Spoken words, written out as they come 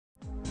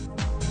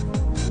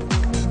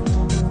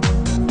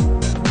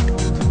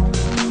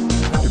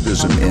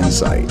Activism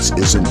Insights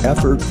is an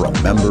effort from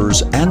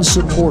members and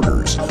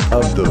supporters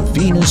of the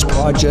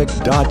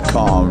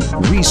VenusProject.com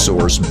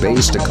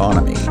resource-based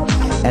economy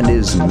and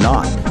is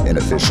not an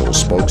official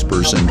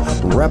spokesperson,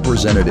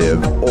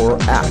 representative, or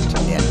act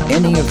in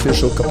any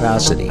official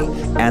capacity,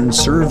 and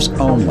serves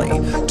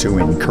only to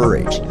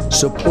encourage,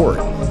 support,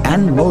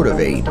 and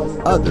motivate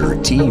other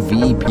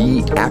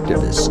TVP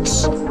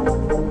activists.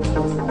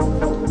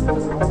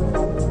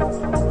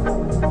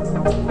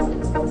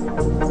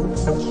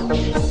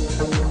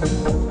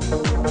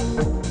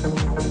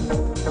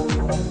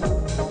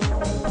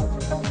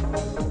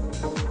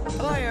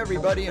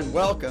 And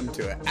welcome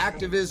to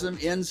Activism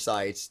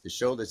Insights, the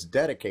show that's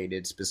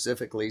dedicated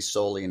specifically,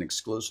 solely, and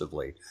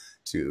exclusively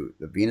to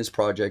the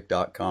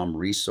VenusProject.com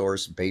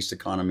resource-based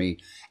economy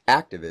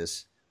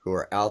activists who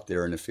are out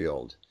there in the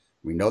field.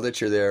 We know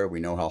that you're there. We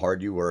know how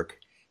hard you work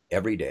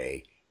every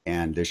day,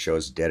 and this show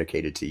is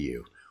dedicated to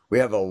you. We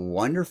have a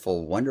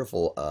wonderful,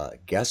 wonderful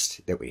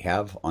guest that we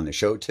have on the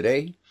show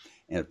today.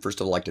 And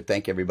first, I'd like to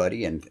thank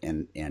everybody and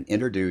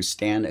introduce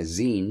Stan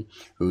Aizin,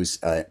 who's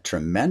a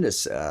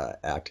tremendous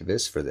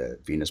activist for the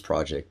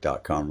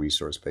VenusProject.com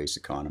resource-based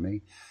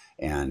economy,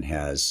 and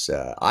has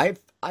I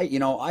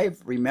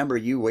remember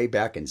you way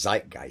back in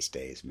Zeitgeist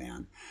days,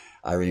 man.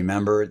 I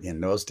remember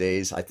in those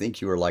days. I think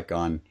you were like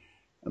on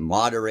a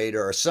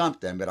moderator or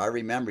something, but I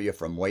remember you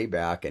from way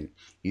back, and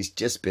he's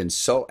just been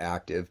so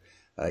active.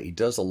 He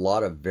does a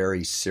lot of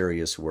very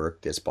serious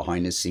work that's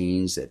behind the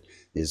scenes that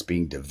is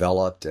being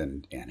developed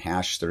and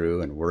hashed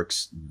through and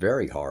works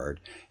very hard.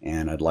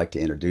 And I'd like to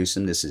introduce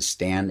him. This is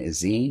Stan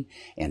Aizin.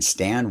 And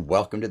Stan,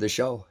 welcome to the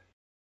show.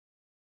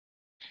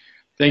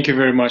 Thank you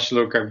very much,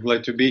 Luke. I'm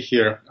glad to be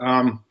here.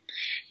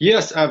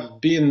 Yes,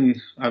 I've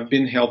been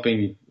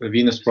helping the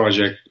Venus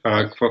Project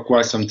for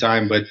quite some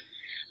time, but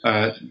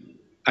I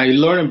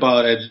learned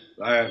about it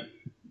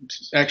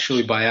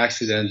actually by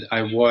accident.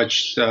 I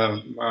watched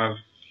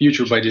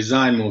Future by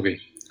Design movie,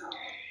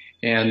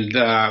 and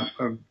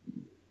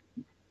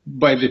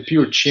by the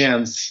pure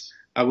chance,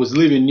 I was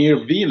living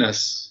near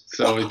Venus,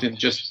 so it's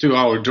just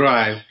 2-hour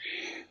drive,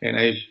 and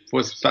I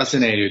was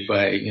fascinated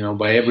by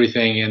by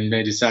everything, and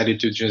I decided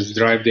to just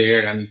drive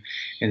there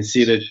and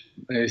see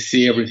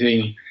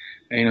everything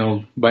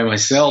by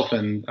myself,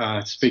 and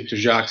speak to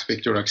Jacques,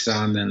 speak to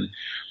Roxanne,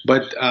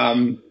 but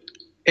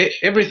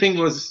everything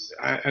was.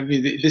 I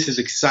mean, this is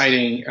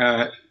exciting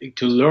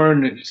to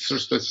learn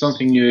sort of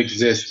something new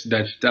exists,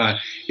 that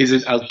is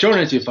an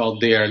alternative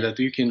out there that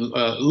you can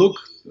look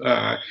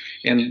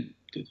and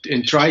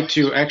try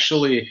to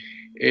actually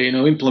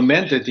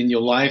implement it in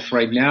your life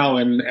right now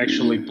and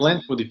actually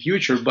plan for the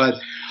future. But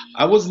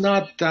I was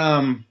not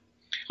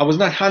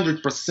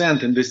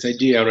 100% in this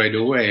idea right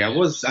away.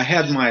 I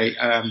had my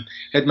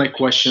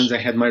questions, I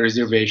had my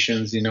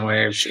reservations.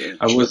 I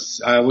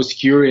was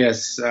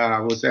curious. I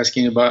was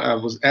asking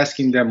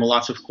them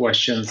lots of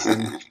questions,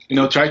 and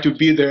try to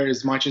be there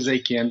as much as I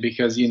can,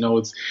 because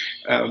it's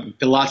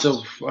a lot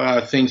of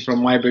things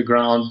from my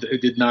background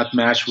did not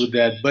match with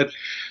that. But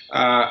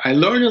I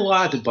learned a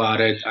lot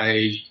about it.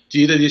 I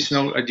did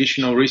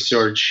additional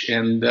research,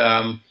 and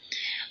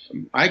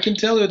I can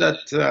tell you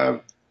that.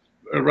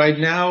 Right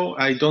now,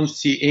 I don't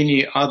see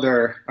any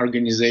other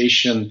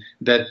organization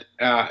that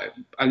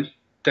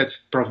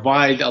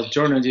provide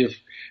alternative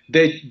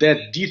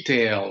that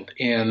detailed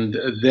and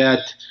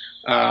that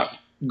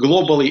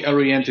globally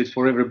oriented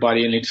for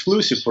everybody and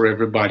exclusive for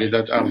everybody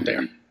that's out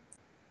there.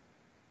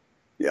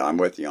 Yeah, I'm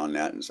with you on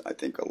that, and I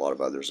think a lot of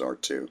others are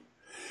too.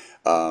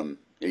 Are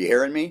you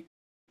hearing me?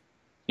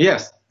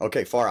 Yes.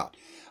 Okay, far out.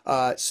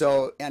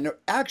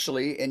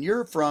 And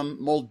you're from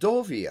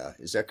Moldova,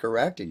 is that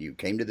correct? And you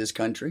came to this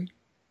country?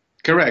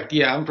 Correct.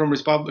 Yeah, I'm from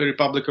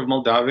Republic of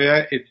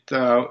Moldova.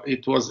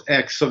 It was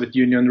ex-Soviet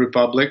Union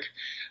republic.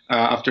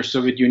 After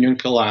Soviet Union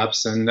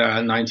collapse in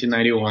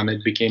 1991,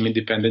 it became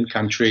independent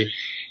country,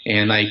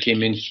 and I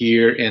came in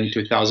here in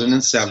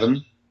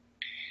 2007.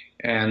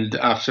 And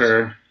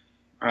after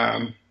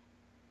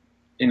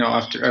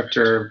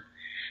after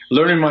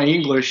learning my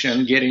English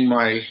and getting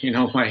my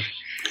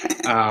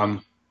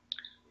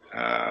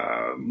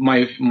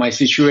my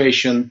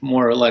situation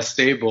more or less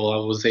stable, I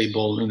was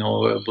able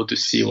to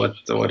see what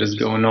is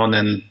going on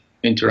and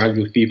interact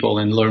with people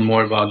and learn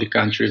more about the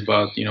country,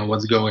 about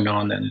what's going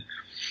on.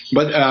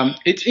 But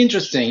it's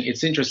interesting.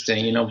 It's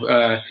interesting.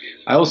 I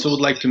also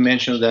would like to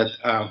mention that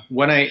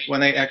when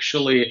I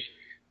actually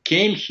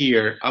came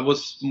here, I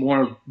was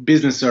more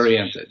business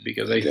oriented,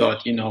 because I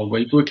thought,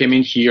 when we came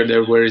in here,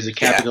 there is a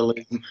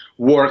capitalism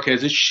work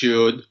as it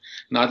should,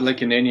 not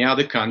like in any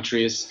other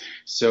countries.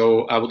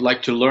 So I would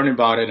like to learn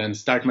about it and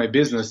start my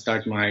business,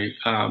 start my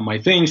my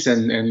things,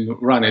 and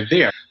run it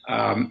there.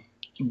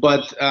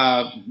 But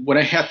when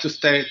I had to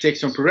take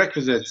some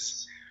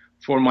prerequisites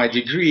for my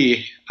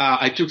degree,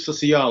 I took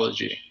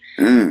sociology.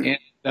 And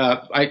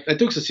I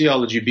took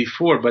sociology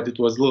before, but it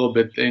was a little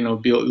bit, a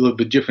little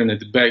bit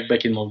different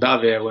back in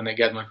Moldavia when I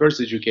got my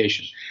first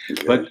education.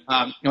 Okay. But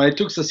I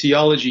took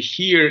sociology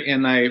here,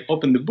 and I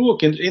opened the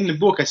book, and in the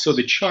book I saw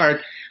the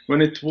chart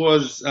when it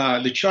was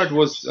the chart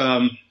was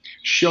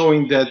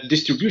showing that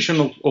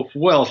distribution of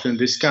wealth in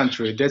this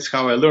country. That's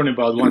how I learned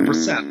about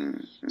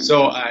 1%.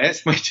 So I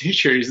asked my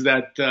teacher, is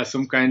that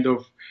some kind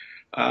of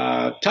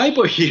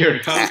typo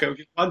here? How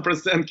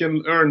 1%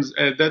 can earn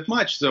that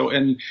much? So,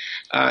 and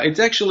it's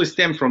actually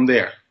stemmed from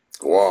there.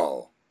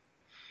 Whoa.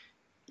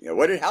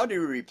 Yeah, how do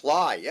you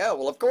reply? Yeah,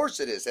 well, of course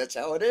it is. That's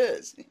how it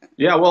is.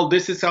 Yeah, well,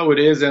 this is how it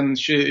is, and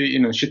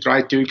she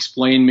tried to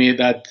explain me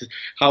that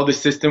how the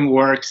system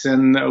works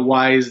and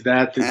why is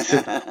that.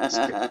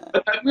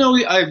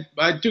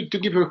 But to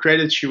give her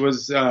credit, she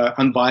was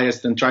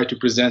unbiased and tried to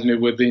present me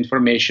with the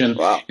information.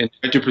 Wow. And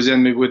tried to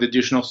present me with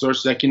additional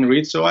sources I can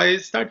read. So I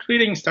start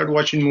reading, start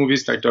watching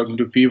movies, start talking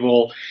to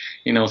people,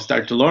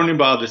 start to learn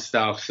about this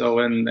stuff. So,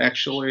 and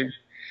actually,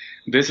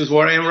 this is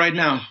where I am right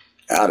now.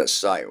 Out of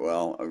sight.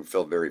 Well, I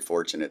feel very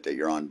fortunate that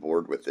you're on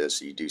board with this.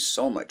 You do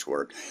so much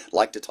work. I'd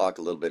like to talk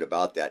a little bit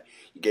about that.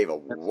 You gave a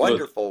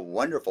wonderful,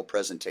 wonderful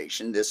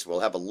presentation. This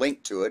will have a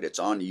link to it. It's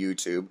on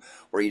YouTube,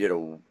 where you did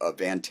a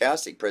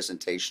fantastic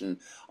presentation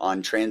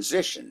on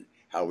transition,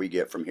 how we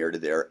get from here to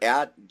there,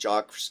 at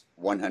Jock's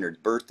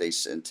 100th birthday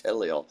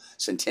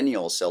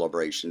centennial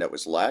celebration that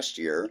was last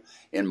year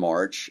in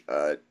March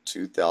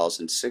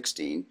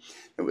 2016.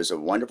 It was a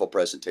wonderful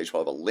presentation.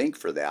 We'll have a link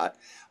for that.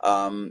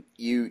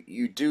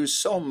 You do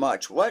so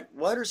much. What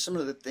are some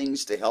of the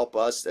things to help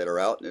us that are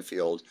out in the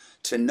field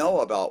to know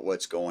about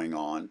what's going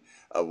on?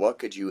 What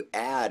could you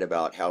add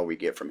about how we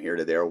get from here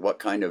to there? What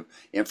kind of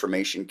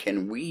information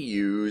can we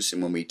use,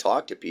 and when we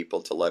talk to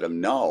people, to let them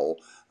know?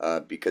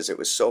 Because it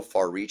was so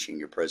far-reaching,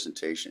 your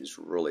presentation is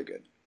really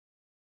good.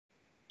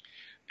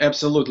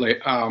 Absolutely.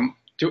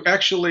 To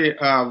actually,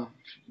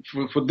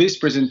 for this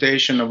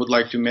presentation, I would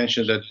like to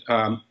mention that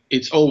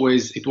it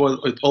always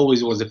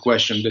was a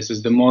question. This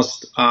is the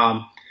most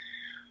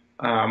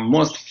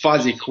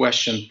fuzzy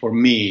question for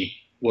me.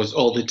 Was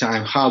all the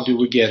time, how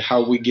we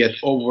get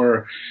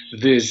over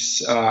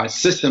this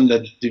system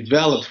that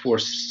developed for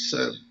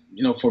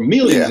for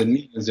millions and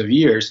millions of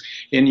years,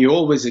 and you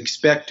always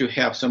expect to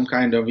have some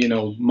kind of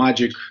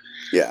magic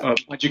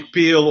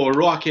pill or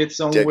rocket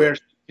somewhere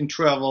can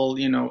travel,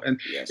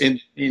 and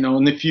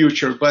in the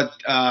future. But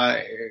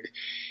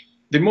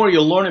the more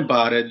you learn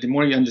about it, the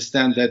more you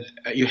understand that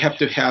you have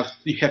to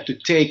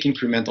take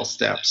incremental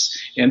steps.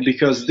 And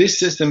because this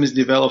system is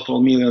developed for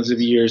millions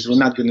of years, we're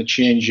not going to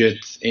change it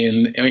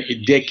in a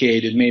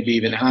decade and maybe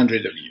even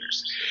 100 of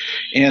years.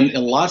 And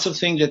lots of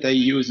things that I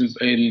use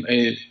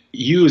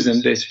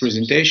in this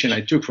presentation,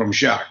 I took from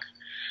Jacques.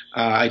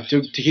 I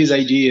took his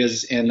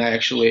ideas and I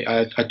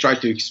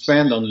tried to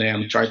expand on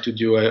them, tried to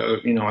do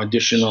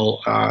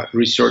additional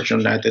research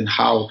on that and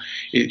how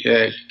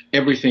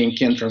everything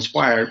can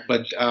transpire.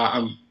 But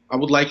I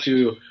would like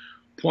to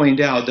point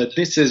out that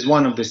this is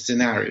one of the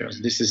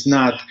scenarios. This is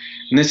not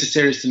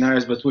necessary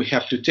scenarios, but we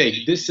have to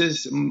take. This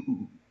is,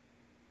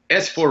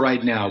 as for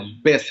right now,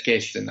 best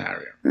case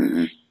scenario.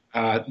 Mm-hmm.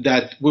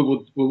 That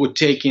we would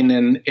take in,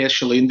 and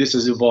actually, and this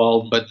is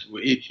evolved, but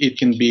it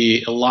can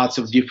be lots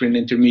of different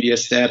intermediate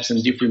steps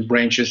and different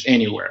branches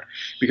anywhere,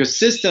 because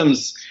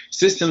systems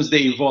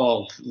they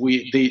evolve.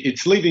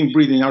 It's living,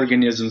 breathing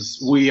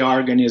organisms. We are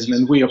organisms,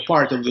 and we are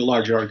part of the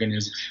larger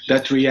organism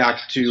that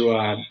react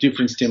to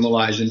different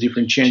stimuli and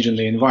different change in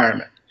the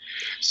environment.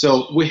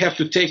 So we have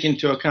to take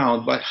into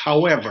account. But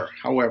however,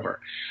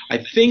 I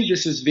think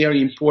this is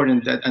very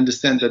important that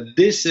understand that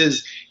this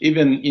is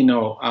even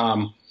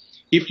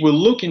if we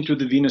look into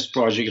the Venus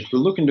Project, if we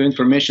look into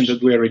information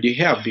that we already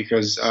have,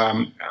 because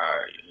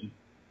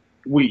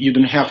you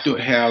don't have to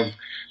have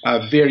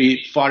a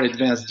very far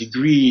advanced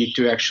degree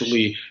to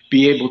actually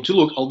be able to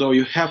look, although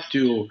you have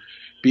to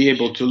be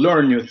able to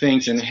learn new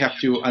things and have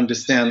to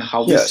understand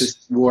how this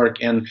system works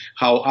and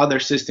how other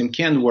systems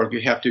can work.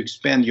 You have to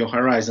expand your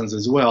horizons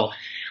as well.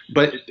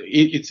 But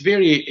it's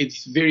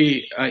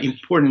very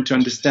important to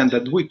understand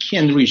that we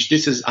can reach.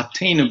 This is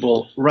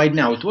attainable right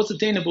now. It was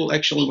attainable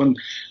actually when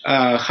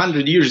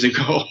 100 years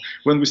ago,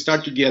 when we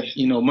start to get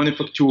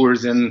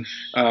manufacturers and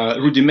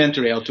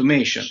rudimentary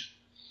automation.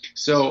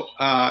 So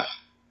I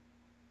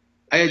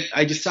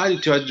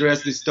decided to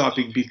address this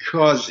topic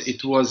because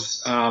it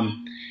was.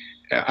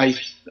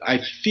 I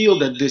feel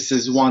that this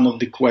is one of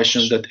the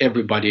questions that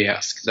everybody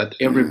asks, that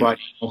everybody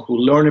who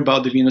learn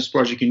about the Venus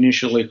Project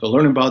initially, who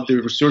learn about the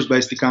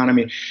resource-based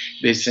economy,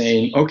 they're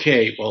saying,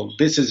 okay, well,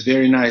 this is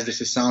very nice,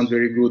 this sounds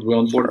very good, we're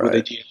on board with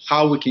it,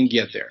 how we can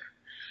get there.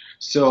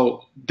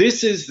 So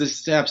this is the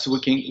steps we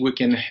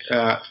can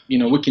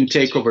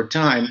take over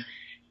time.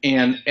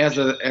 And as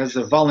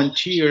a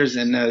volunteers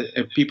and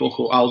people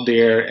who out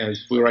there,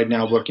 as we're right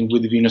now working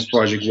with the Venus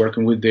Project,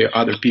 working with the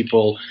other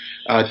people,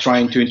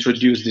 trying to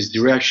introduce this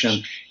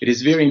direction, it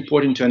is very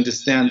important to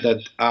understand that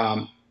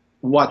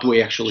what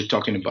we're actually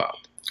talking about.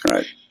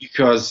 Right.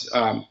 Because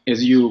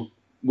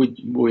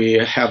we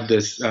have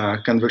this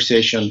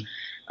conversation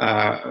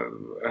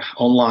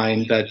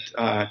online that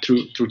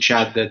through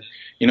chat that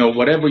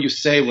whatever you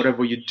say,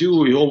 whatever you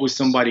do, always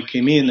somebody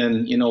came in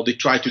and they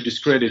try to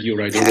discredit you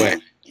right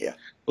away. Yeah.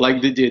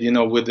 Like they did,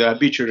 with the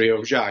obituary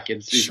of Jacques.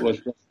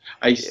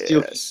 I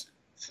still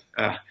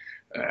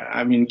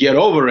I mean, get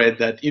over it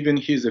that even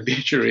his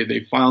obituary,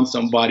 they found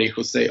somebody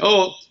who say,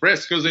 oh,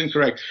 Fresco's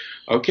incorrect.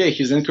 Okay,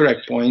 he's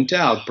incorrect. Point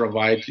out,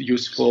 provide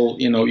useful,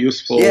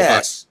 useful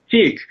Yes.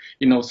 critique,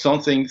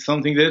 something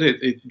that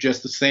it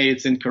just to say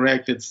it's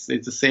incorrect. It's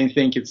the same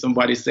thing if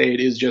somebody say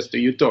it is just a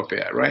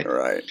utopia, right?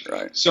 Right,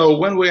 right. So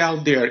when we're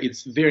out there,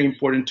 it's very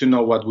important to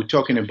know what we're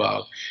talking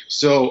about.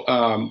 So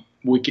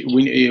we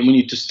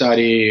need to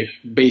study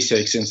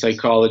basics in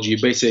psychology,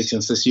 basics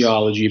in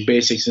sociology,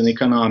 basics in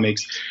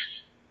economics.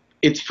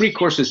 It's free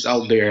courses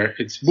out there,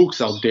 it's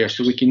books out there,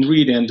 so we can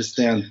read and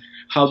understand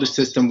how the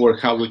system works,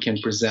 how we can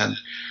present.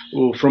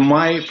 Well, from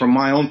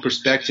my own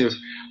perspective,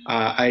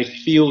 I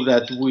feel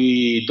that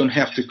we don't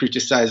have to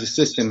criticize the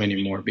system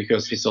anymore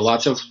because it's a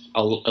lot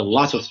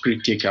of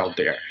critique out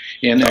there,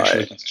 and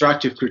actually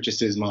constructive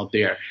criticism out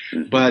there.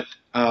 But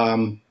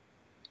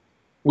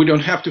we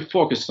don't have to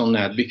focus on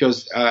that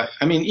because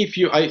I mean,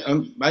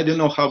 I don't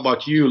know how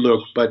about you,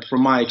 Luke, but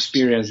from my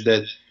experience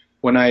that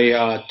when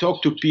I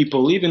talk to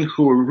people, even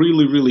who are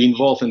really, really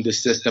involved in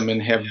this system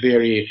and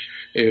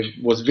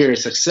was very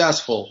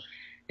successful,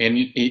 and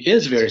it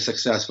is very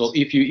successful,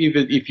 if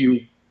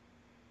you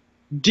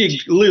dig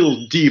a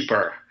little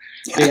deeper,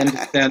 they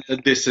understand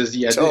that this is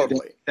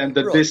totally. And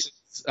that this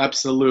is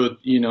absolute,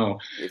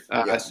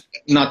 Yes.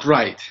 not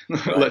right.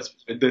 Right. Let's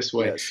put it this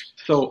way. Yes.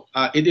 So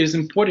it is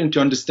important to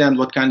understand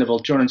what kind of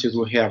alternatives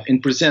we have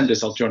and present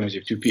this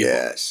alternative to people.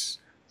 Yes.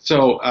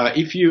 So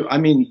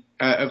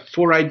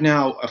for right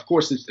now, of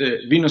course, the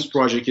Venus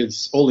Project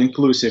is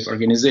all-inclusive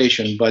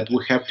organization, but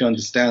we have to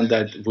understand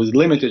that with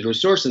limited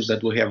resources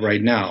that we have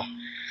right now,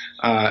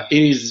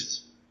 it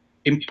is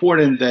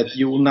important that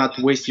you will not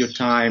waste your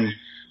time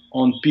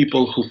on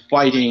people who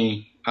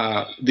fighting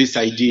this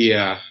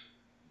idea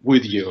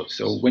with you.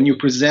 So when you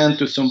present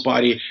to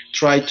somebody,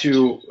 try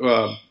to,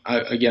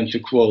 again, to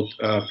quote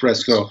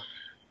Fresco,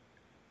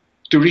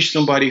 to reach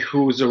somebody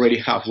who is already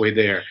halfway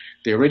there.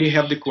 They already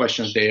have the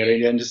questions. They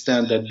already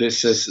understand that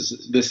this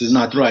is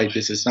not right.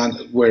 This is not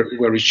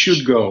where it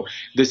should go.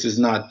 This is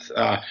not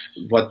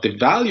what the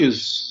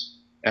values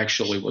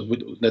actually,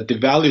 that the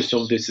values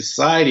of the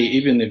society,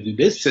 even in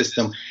this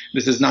system,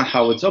 this is not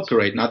how it's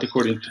operated. Not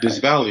according to these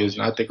values.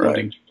 Not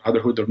according to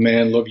brotherhood of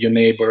man, love your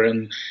neighbor,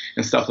 and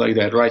stuff like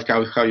that. Right?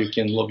 How you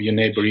can love your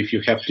neighbor if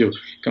you have to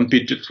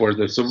compete for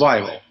the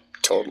survival.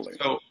 Totally.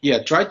 So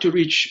yeah, try to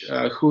reach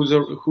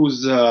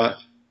who's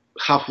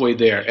halfway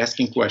there,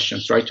 asking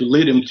questions. Try to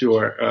lead them to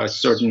a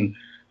certain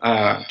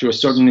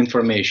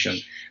information.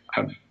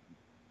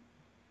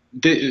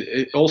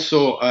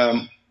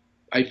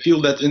 I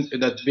feel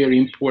that's very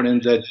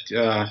important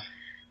that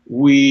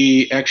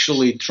we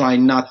actually try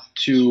not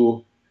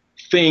to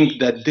think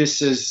that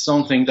this is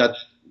something that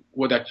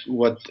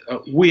what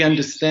we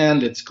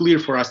understand. It's clear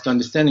for us to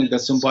understanding that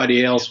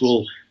somebody else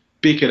will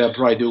pick it up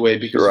right away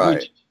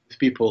because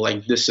people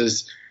like this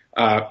is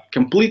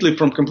completely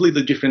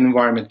different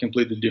environment,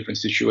 completely different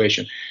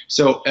situation.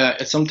 So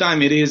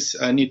sometimes it is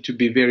need to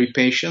be very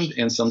patient,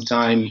 and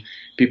sometimes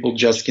people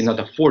just cannot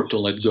afford to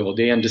let go.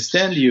 They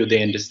understand you,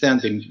 they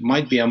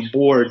might be on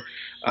board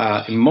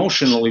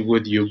emotionally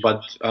with you,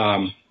 but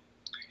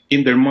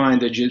in their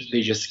mind they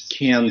just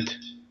can't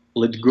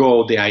let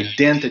go the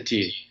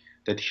identity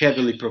that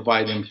heavily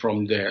provide them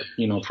from their,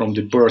 from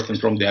the birth and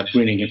from the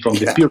upbringing and from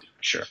the peer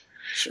pressure.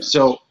 Sure.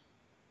 So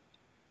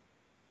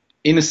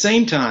in the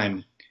same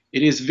time,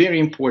 it is very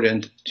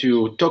important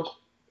to talk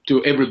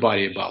to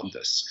everybody about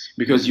this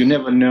because you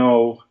never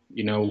know,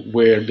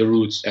 where the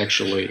roots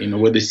actually,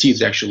 where the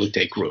seeds actually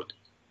take root.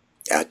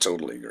 I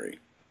totally agree.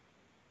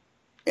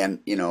 And,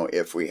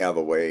 if we have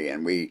a way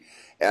and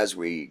as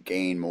we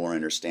gain more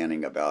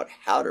understanding about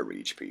how to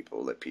reach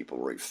people, that people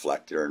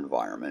reflect their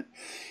environment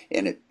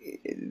and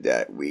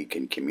that we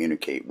can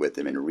communicate with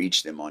them and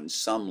reach them on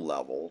some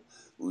level,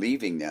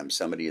 leaving them,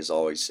 somebody has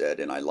always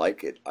said, and I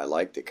like it, I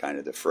like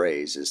the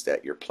phrase, is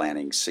that you're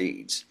planting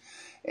seeds.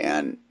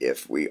 And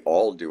if we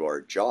all do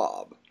our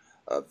job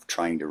of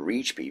trying to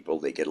reach people,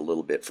 they get a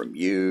little bit from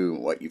you,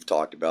 what you've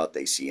talked about,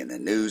 they see in the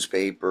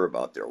newspaper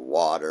about their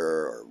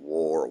water or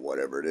war or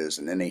whatever it is,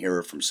 and then they hear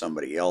it from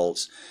somebody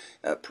else.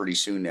 Pretty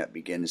soon that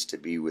begins to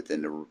be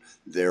within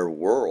their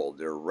world,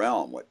 their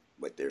realm, what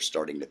they're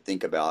starting to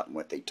think about and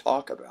what they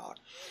talk about.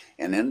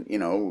 And then,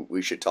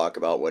 we should talk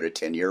about what a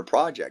 10-year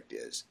project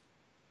is.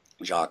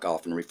 Jacques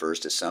often refers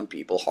to some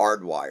people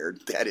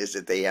hardwired, that is,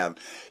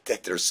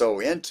 that they're so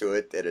into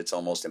it that it's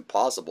almost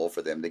impossible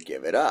for them to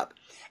give it up.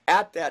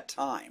 At that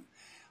time,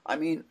 I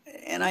mean,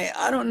 and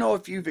I don't know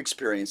if you've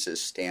experienced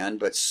this, Stan,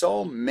 but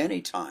so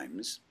many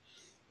times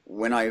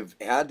when I've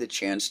had the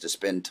chance to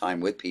spend time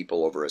with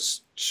people over a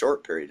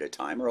short period of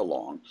time or a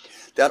long,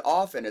 that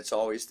often it's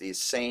always the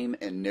same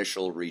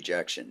initial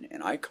rejection,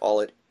 and I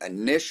call it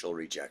initial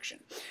rejection.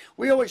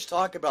 We always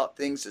talk about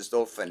things as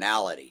though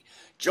finality.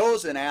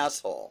 Joe's an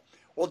asshole.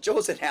 Well,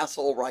 Joe's an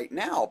asshole right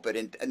now, but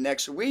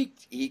next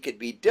week he could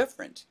be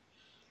different.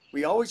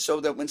 We always, so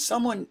that when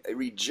someone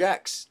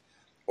rejects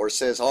or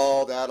says,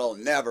 oh, that'll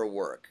never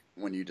work,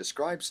 when you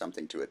describe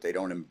something to it, they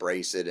don't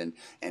embrace it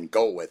and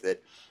go with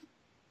it.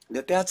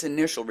 That's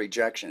initial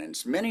rejection. And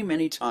it's many,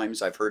 many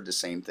times I've heard the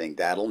same thing.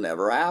 That'll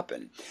never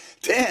happen.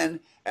 Then,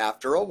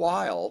 after a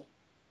while,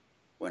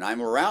 when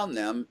I'm around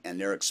them and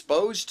they're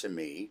exposed to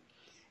me,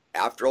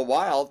 after a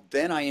while,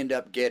 then I end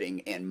up getting,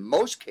 in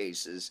most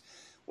cases,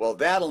 well,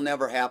 that'll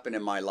never happen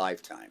in my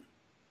lifetime.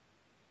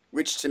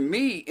 Which to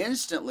me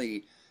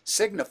instantly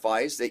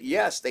signifies that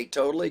yes, they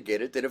totally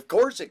get it, that of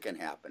course it can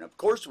happen. Of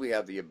course we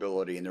have the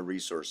ability and the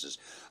resources.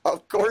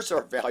 Of course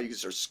our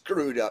values are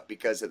screwed up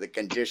because of the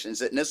conditions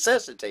that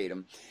necessitate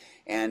them.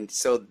 And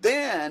so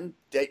then,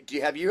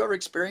 have you ever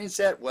experienced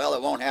that? Well,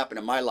 it won't happen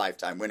in my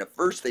lifetime. When at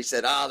first they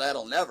said,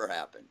 that'll never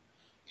happen.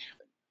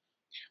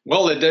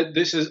 Well,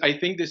 this is, I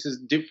think this is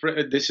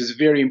different. This is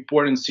very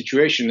important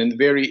situation and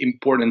very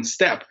important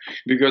step,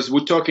 because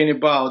we're talking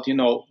about,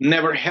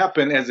 never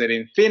happen as an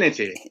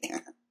infinity.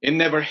 It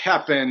never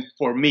happened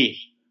for me.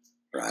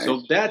 Right.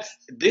 So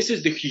this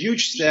is the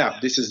huge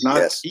step. This is not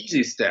Yes.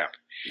 easy step.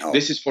 No.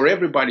 This is for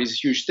everybody's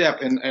huge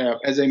step. And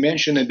as I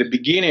mentioned at the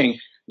beginning,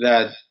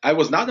 that I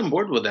was not on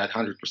board with that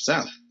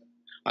 100%.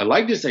 I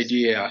like this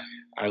idea.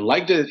 I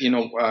like the,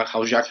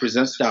 how Jacques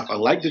presents stuff. I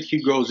like that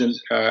he goes and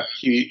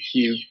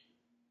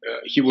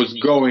he was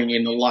going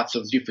in lots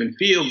of different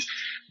fields,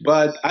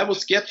 but I was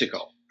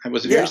skeptical. I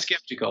was very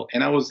skeptical,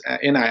 and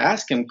I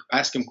asked him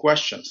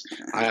questions.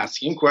 I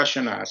asked him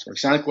questions. I asked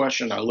Roxanne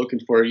questions. I'm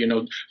looking for,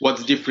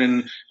 what's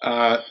different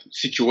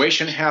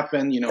situation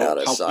happen. How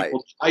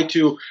people try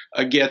to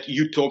get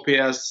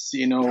utopias.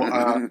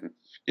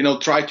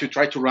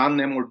 Try to run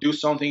them or do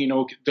something,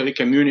 to the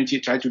community,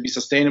 try to be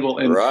sustainable,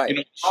 and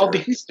all the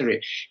history.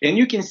 And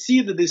you can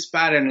see that this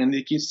pattern, and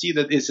you can see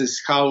that this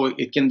is how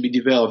it can be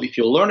developed. If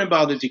you learn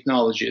about the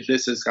technology,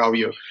 this is how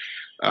you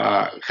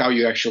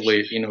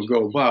actually,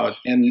 go about.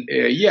 And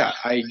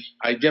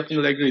I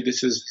definitely agree.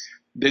 This is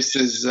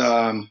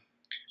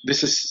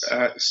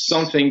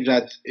something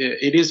that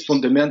it is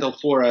fundamental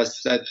for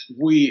us, that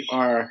we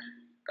are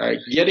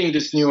getting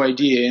this new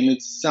idea, and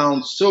it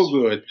sounds so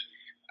good.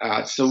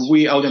 So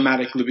we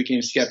automatically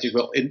became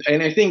skeptical,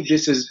 and I think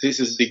this is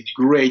the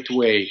great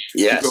way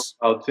to go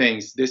about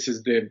things. This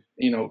is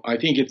I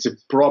think it's a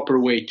proper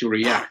way to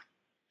react.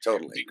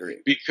 Totally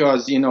agree.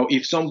 Because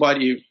if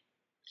somebody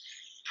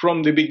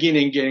from the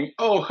beginning getting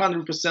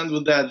 100%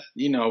 with that,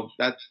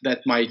 that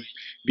might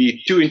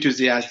be too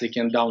enthusiastic,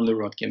 and down the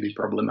road can be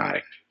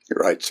problematic.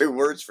 Right. 2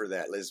 words for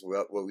that is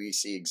what we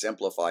see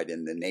exemplified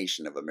in the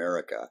nation of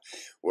America,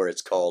 where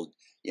it's called,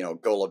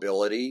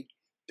 gullibility.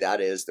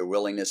 That is the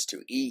willingness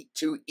to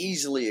too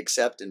easily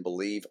accept and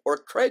believe, or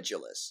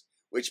credulous,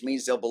 which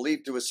means they'll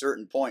believe to a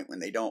certain point when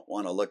they don't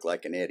want to look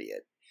like an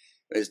idiot.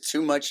 There's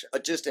too much,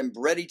 just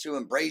ready to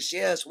embrace,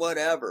 yes,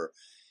 whatever.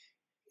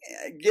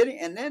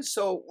 And then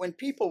so when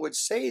people would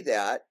say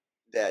that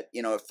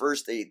at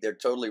first they're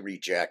totally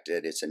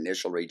rejected, it's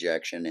initial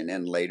rejection, and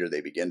then later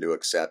they begin to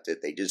accept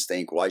it. They just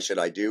think, why should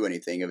I do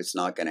anything if it's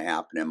not going to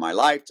happen in my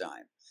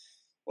lifetime?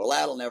 Well,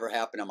 that'll never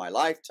happen in my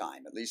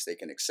lifetime. At least they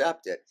can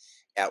accept it.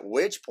 At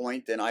which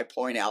point, then I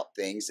point out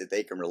things that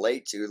they can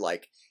relate to,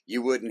 like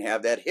you wouldn't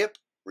have that hip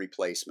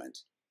replacement.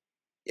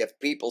 If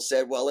people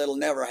said, well, it'll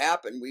never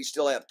happen, we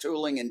still have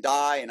tooling and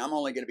die, and I'm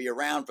only going to be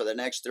around for the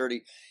next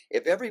 30.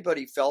 If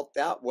everybody felt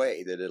that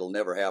way, that it'll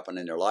never happen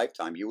in their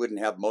lifetime, you wouldn't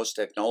have most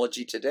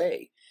technology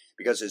today,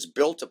 because it's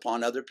built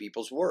upon other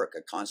people's work,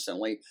 a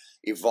constantly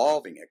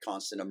evolving, a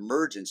constant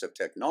emergence of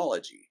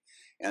technology.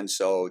 And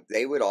so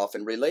they would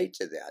often relate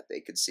to that.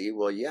 They could see,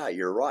 well, yeah,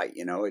 you're right.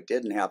 It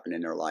didn't happen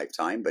in their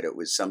lifetime, but it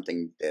was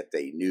something that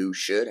they knew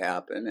should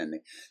happen,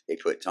 and they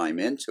put time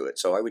into it.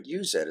 So I would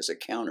use that as a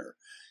counter,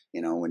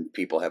 when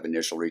people have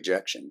initial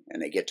rejection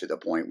and they get to the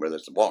point where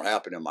this won't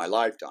happen in my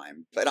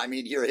lifetime. But I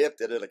mean, you're hip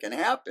that it can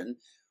happen.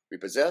 We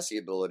possess the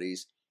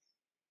abilities.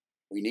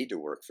 We need to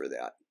work for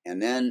that.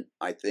 And then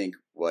I think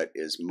what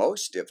is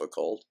most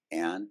difficult,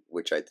 and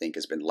which I think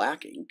has been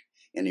lacking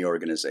in the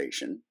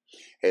organization,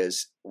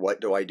 is what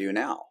do I do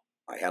now?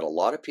 I had a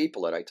lot of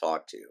people that I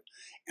talked to,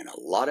 and a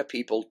lot of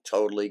people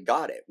totally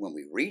got it. When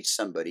we reach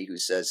somebody who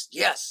says,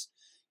 yes,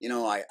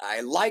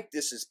 I like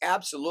this, is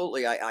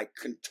absolutely, I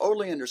can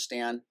totally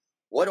understand.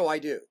 What do I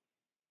do?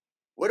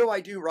 What do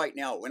I do right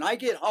now? When I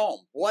get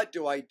home, what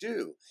do I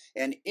do?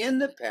 And in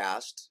the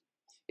past,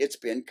 it's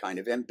been kind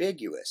of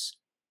ambiguous.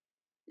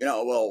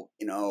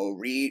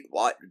 Read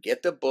what,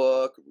 get the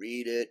book,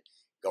 read it,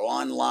 go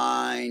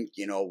online,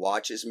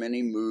 watch as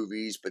many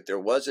movies, but there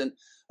wasn't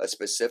a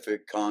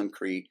specific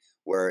concrete,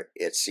 where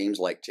it seems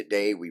like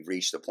today we've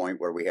reached the point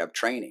where we have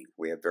training.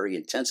 We have very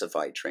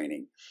intensified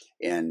training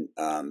in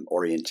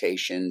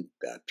orientation,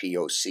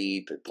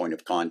 POC, point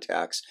of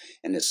contacts,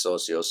 and this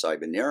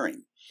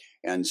socio-cyberneering.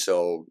 And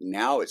so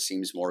now it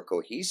seems more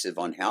cohesive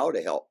on how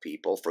to help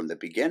people from the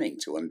beginning,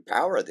 to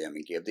empower them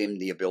and give them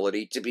the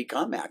ability to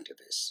become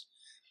activists.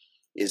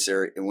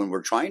 When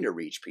we're trying to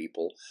reach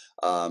people,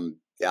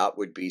 that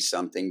would be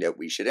something that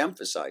we should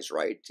emphasize,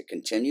 right? To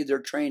continue their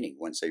training.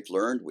 Once they've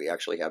learned, we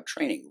actually have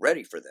training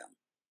ready for them.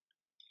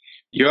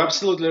 You're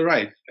absolutely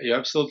right. You're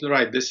absolutely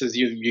right. This is,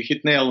 you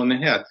hit nail on the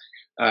head.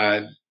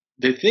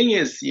 The thing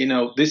is,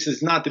 this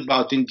is not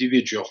about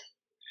individual.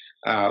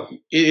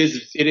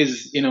 it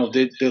is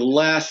the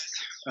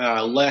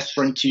last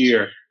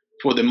frontier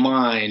for the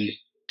mind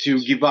to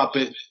give up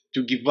it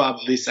to give up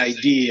this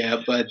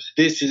idea, but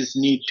this is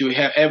need to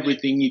have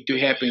everything need to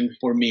happen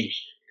for me.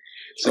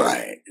 So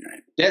Right.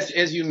 that's,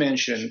 as you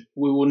mentioned,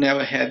 we will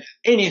never have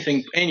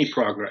any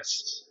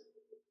progress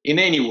in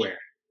anywhere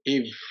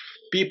if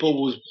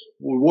people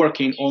were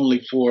working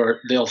only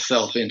for their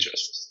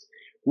self-interest.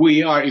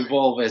 We are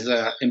evolved as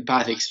an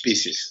empathic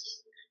species.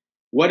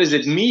 What does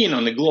it mean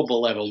on the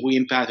global level? We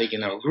empathic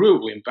in our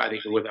group, we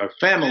empathic with our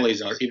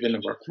families or even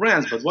of our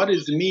friends, but what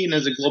does it mean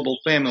as a global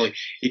family?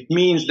 It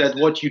means that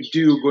what you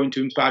do going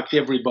to impact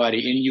everybody,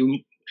 and you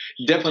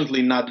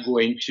definitely not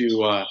going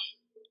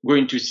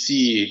to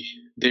see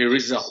the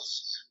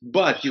results.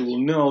 But you will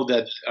know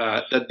that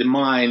that the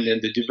mind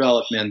and the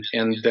development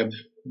and the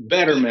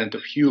betterment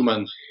of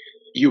human,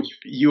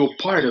 you're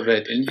part of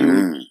it, and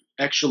you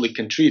actually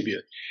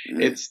contribute.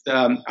 It's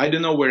I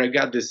don't know where I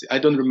got this. I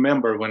don't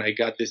remember when I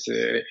got this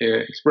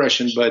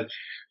expression, but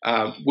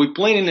we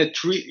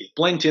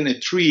planting a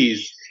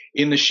trees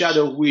in the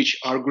shadow of which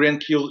our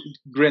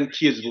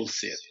grandkids will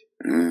sit.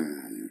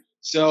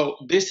 So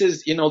this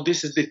is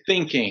this is the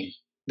thinking.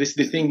 This is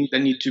the thing that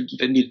need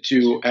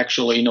to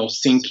actually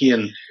sink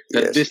in,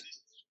 that Yes.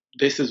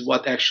 this is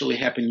what actually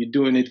happened. You're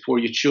doing it for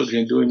your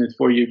children, doing it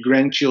for your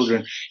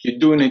grandchildren. You're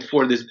doing it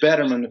for this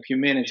betterment of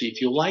humanity. If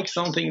you like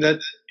something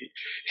that's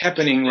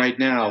happening right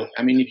now,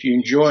 I mean, if you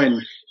enjoy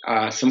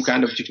some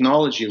kind of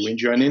technology, we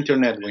enjoy an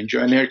internet, we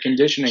enjoy an air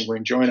conditioning, we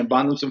enjoy an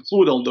abundance of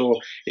food,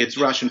 although it's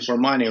rushing for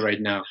money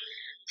right now.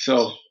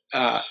 So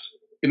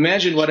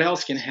imagine what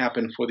else can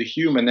happen for the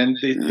human, and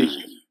the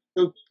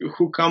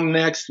who come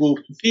next will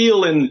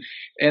feel and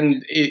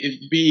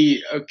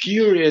be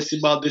curious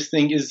about this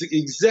thing is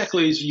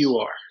exactly as you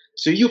are.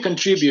 So you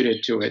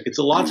contributed to it. It's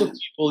a lot of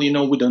people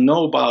we don't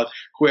know about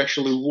who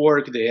actually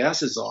work their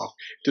asses off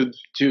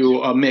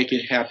to make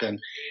it happen,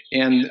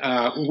 and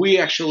we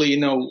actually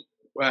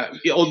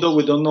although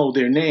we don't know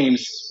their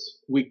names,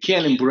 we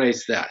can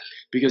embrace that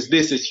because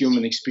this is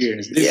human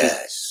experience. This is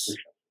Yes.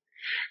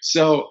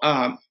 so.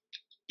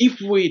 If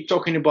we're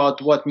talking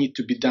about what needs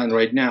to be done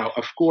right now,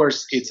 of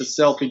course, it's a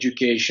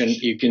self-education.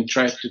 You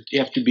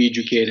have to be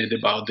educated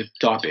about the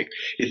topic.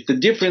 It's the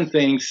different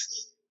things.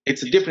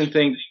 It's a different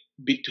thing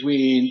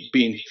between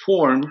being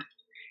informed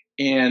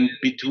and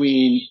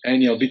between,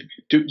 and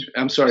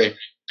I'm sorry.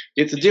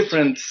 It's a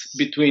difference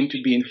between to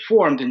be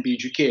informed and be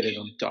educated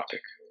on the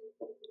topic.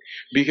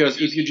 Because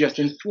if you just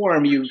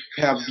inform, you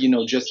have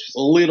just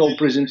a little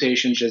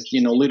presentation, just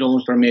little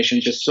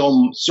information, just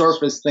some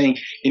surface thing.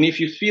 And if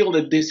you feel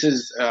that this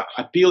is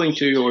appealing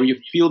to you, or you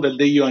feel that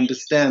you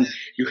understand,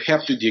 you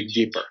have to dig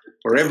deeper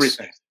for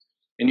everything,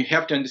 and you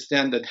have to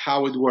understand that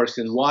how it works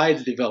and why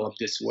it's developed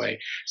this way.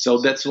 So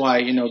that's why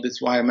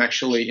I'm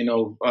actually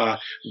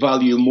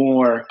value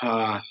more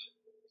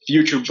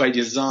future by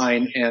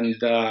design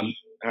and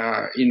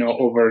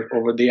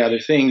over the other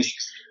things,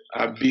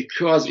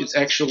 because it's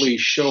actually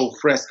show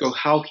Fresco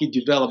how he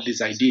developed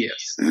these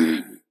ideas.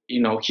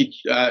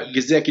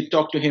 Gizeki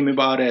talked to him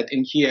about it,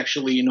 and he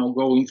actually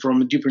going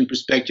from a different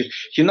perspective.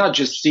 He not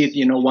just sit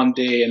one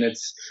day and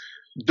it's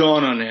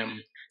dawn on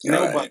him.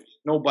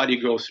 Nobody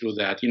goes through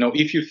that.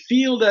 If you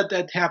feel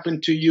that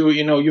happened to you,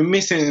 you're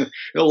missing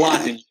a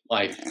lot in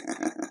life.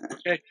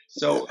 Okay,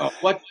 so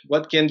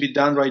what can be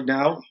done right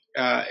now?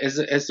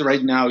 As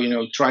right now,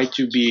 try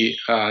to be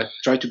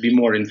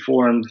more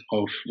informed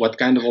of what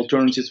kind of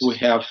alternatives we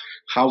have,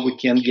 how we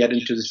can get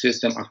into the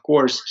system. Of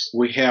course,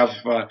 we have.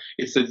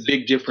 It's a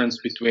big difference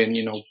between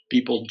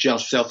people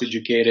just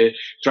self-educated,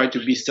 try to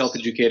be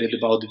self-educated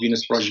about the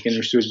Venus Project and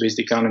research-based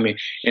economy,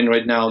 and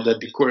right now that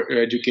the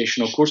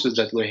educational courses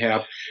that we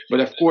have.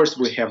 But of course,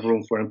 we have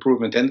room for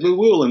improvement, and we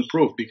will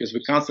improve because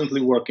we're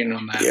constantly working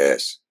on that.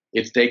 Yes.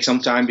 It takes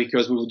some time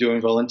because we were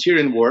doing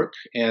volunteering work,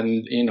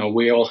 and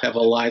we all have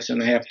our lives and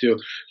have to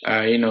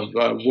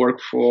work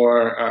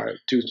for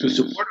to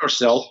support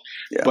ourselves.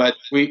 Yeah. But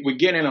we're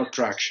getting our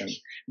traction.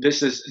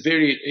 This is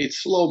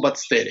it's slow but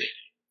steady.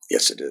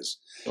 Yes, it is.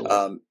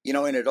 And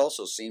it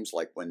also seems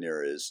like when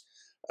there is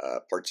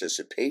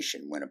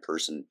participation, when a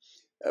person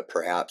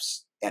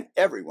perhaps, and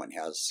everyone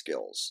has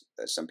skills.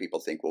 Some people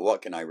think, well,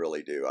 what can I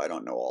really do? I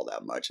don't know all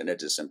that much. And it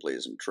just simply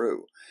isn't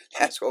true.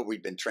 That's what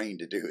we've been trained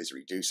to do, is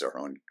reduce our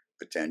own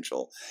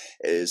potential.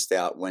 Is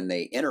that when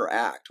they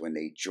interact, when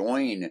they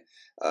join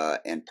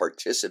and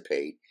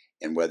participate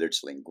in, whether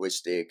it's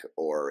linguistic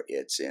or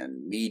it's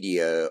in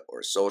media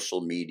or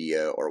social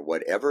media or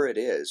whatever it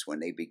is, when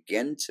they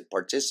begin to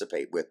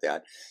participate with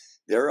that,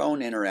 their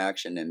own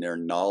interaction and their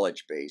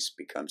knowledge base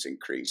becomes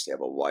increased. They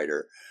have a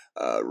wider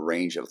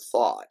range of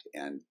thought,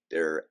 and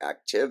their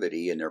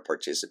activity and their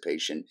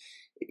participation,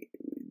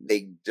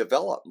 they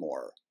develop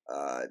more.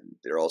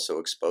 They're also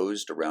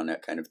exposed around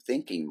that kind of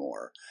thinking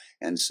more.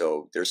 And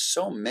so there's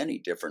so many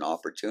different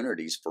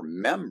opportunities for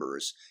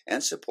members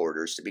and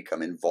supporters to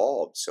become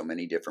involved, so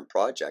many different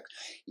projects.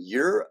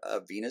 You're a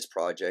Venus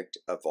Project,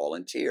 a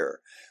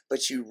volunteer,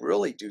 but you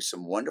really do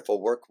some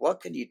wonderful work.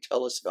 What can you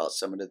tell us about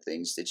some of the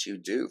things that you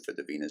do for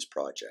the Venus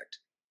Project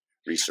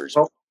research?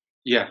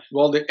 Yeah.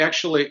 Well,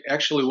 actually,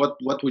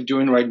 what we're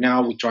doing right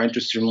now, we're trying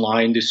to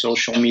streamline the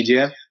social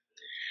media.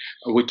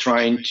 We're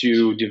trying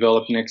to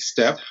develop next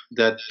step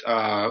that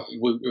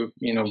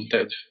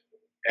that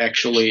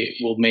actually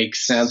will make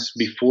sense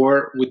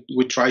before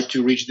we try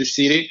to reach the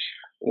city.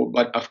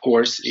 But of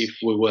course, if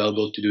we were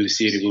able to do the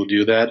city, we'll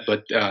do that.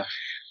 But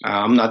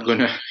I'm not going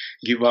to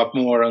give up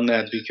more on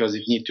that because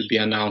it needs to be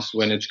announced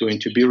when it's going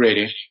to be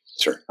ready.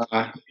 Sure.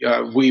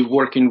 We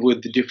working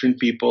with the different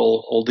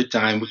people all the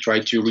time. We try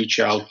to reach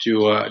out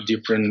to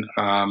different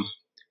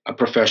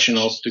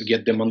professionals to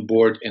get them on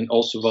board, and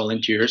also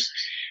volunteers.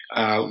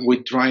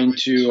 We're trying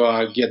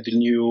to get the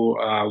new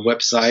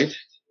website,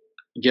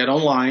 get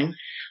online,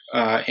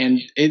 and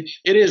it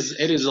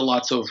is a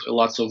lots of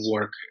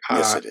work.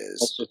 Yes, it is.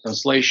 Also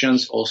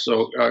translations,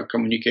 also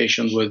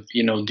communication with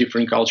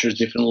different cultures,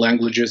 different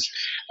languages.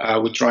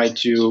 We try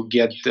to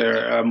get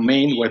their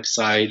main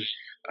website,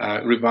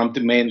 revamp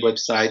the main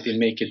website, and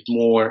make it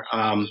more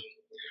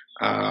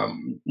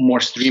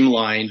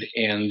streamlined,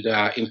 and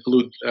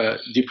include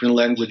different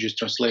languages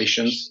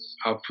translations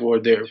for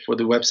the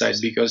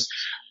website, because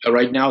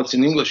right now it's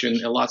in English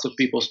and lots of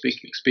people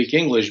speak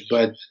English,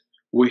 but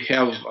we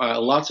have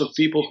lots of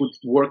people who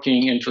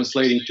working and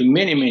translating to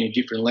many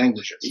different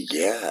languages.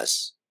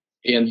 Yes.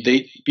 And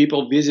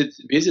people visit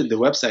the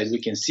website.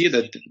 We can see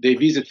that they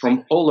visit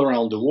from all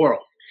around the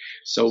world.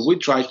 So we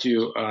try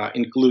to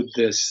include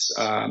this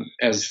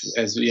as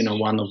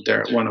one of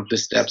the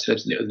steps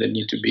that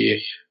need to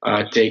be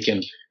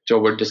taken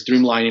toward the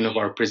streamlining of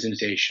our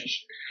presentation.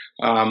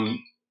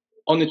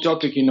 On the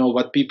topic,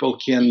 what people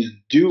can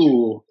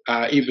do,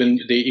 even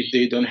if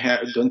they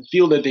don't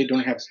feel that they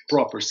don't have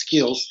proper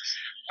skills,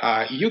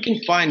 you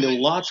can find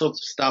lots of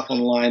stuff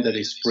online that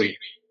is free.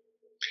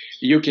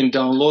 You can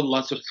download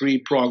lots of free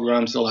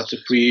programs, lots of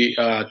free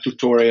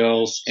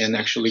tutorials, and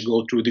actually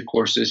go through the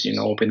courses.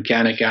 Open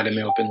Khan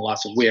Academy, open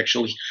lots of.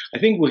 I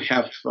think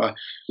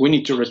we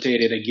need to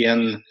rotate it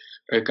again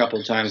a couple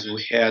of times.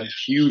 We had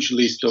huge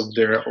list of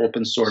their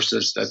open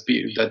sources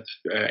that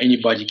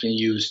anybody can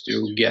use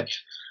to get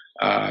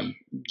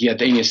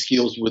any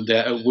skills with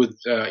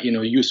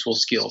useful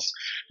skills,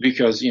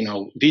 because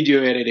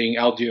video editing,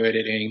 audio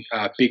editing,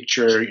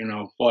 picture,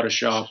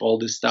 Photoshop, all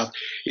this stuff,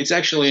 it's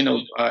actually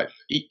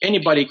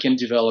anybody can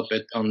develop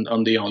it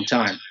on their own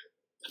time.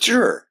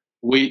 Sure.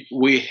 We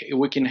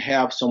can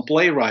have some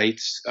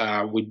playwrights.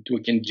 We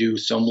can do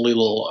some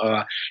little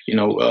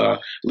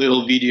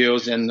little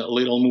videos and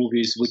little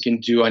movies. We can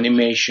do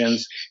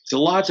animations. It's a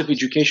lot of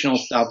educational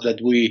stuff that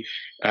we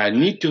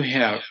need to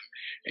have,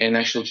 and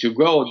actually to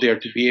go out there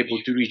to be able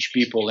to reach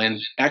people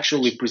and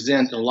actually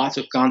present a lot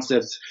of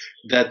concepts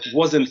that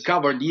wasn't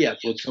covered yet.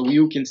 So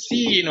you can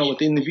see,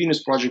 within the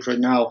Venus project right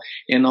now,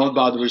 and all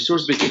about the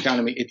resource-based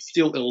economy, it's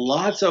still a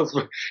lots of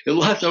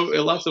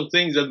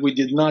things that we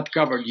did not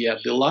cover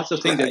yet. There are lots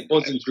of things that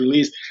wasn't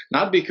released,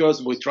 not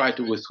because we try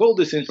to withhold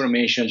this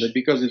information, but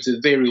because it's a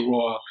very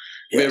raw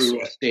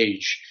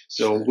stage.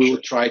 So we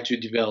will try to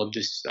develop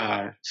this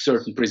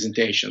certain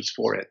presentations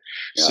for it.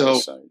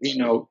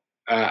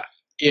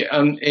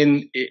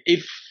 And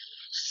if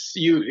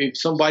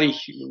somebody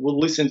will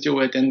listen to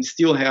it and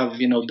still have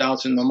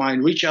doubts in the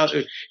mind, reach out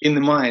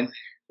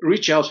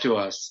to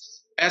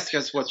us, ask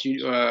us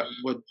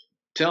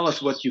tell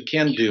us what you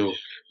can do,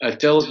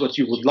 tell us what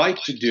you would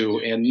like to do,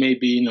 and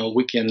maybe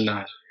we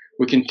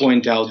can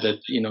point out that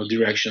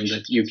direction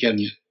that you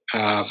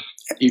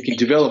can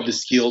develop the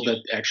skill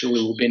that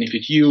actually will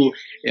benefit you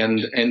and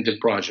the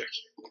project.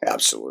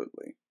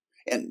 Absolutely.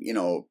 And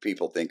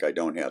people think I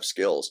don't have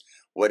skills.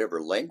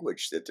 Whatever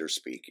language that they're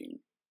speaking,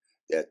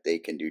 that they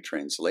can do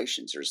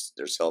translations.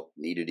 There's help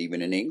needed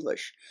even in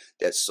English.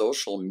 That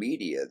social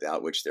media,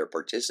 that which they're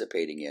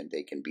participating in,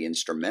 they can be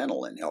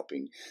instrumental in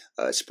helping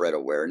spread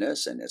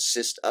awareness and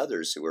assist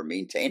others who are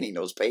maintaining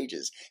those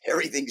pages.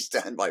 Everything's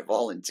done by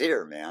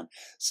volunteer, man.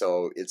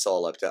 So it's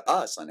all up to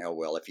us on how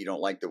well. If you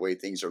don't like the way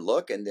things are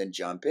looking, then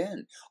jump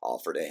in,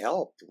 offer to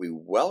help. We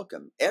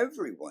welcome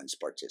everyone's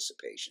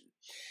participation.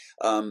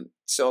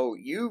 So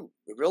you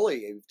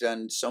really have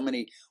done so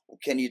many.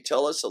 Can you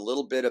tell us a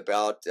little bit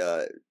about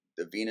the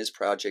Venus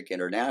Project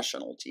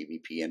International,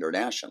 TVP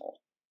International?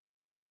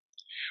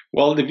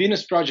 Well, the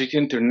Venus Project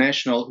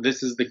International,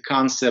 this is the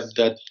concept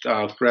that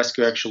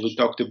Fresco actually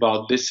talked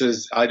about. This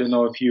is, I don't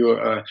know if you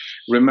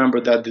remember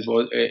that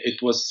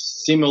it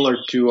was similar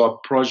to a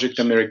Project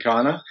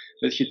Americana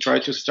that he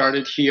tried to start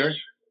it here.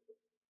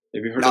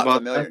 Have you heard Not about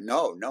familiar. that?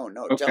 No.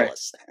 Okay. Tell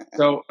us.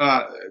 So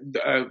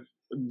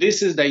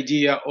this is the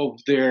idea of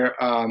their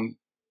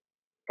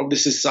of the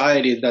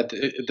society that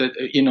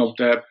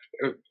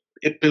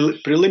a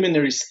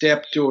preliminary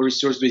step to a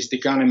resource-based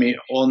economy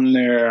on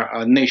their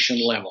nation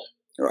level.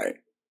 Right.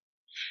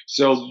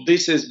 So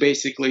this is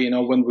basically,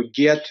 when we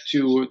get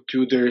to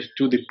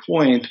the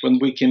point when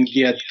we can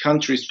get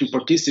countries to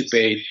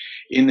participate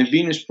in the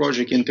Venus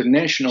Project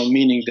International,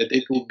 meaning that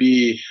it will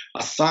be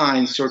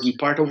assigned certain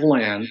part of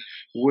land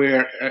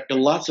where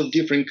lots of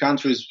different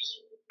countries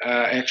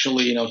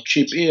actually,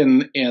 chip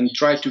in and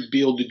try to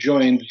build a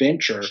joint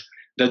venture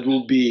that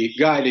will be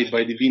guided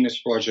by the Venus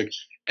Project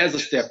as a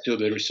step to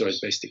the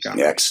resource-based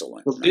economy.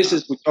 Excellent. So this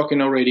is we're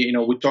talking already.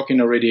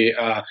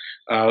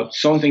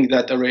 Something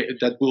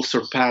that will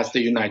surpass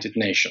the United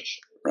Nations.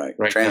 Right.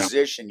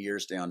 Transition now.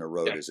 Years down the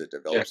road as it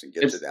develops and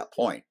gets to that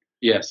point.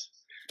 Yes.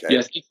 Okay.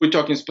 Yes. We're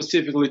talking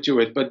specifically to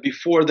it, but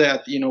before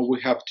that, we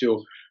have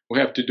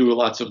to do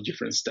lots of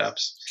different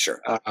steps. Sure.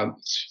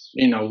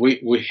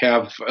 We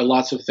have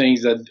lots of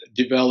things that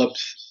develop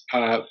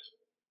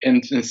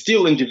and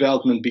still in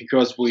development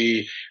because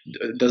we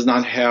does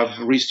not have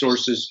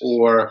resources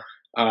or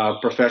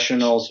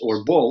professionals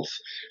or both.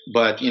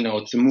 But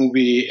it's a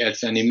movie,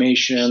 it's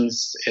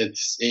animations,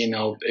 it's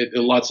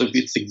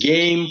it's a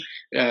game.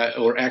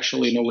 Or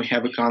actually, we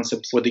have a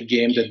concept for the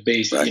game that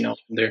based, right.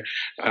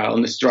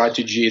 On the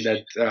strategy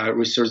that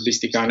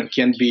resource-based economy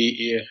can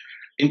be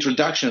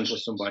introduction for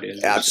somebody.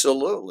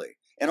 Absolutely.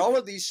 And all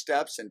of these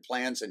steps and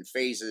plans and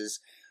phases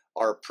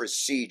are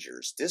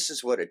procedures. This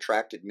is what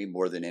attracted me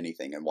more than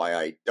anything, and why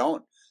I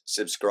don't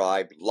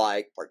subscribe,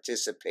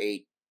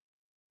 participate,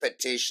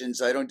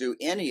 petitions. I don't do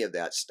any of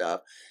that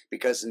stuff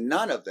because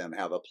none of them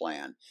have a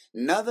plan.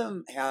 None of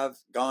them have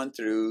gone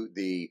through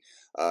the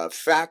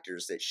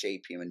factors that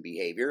shape human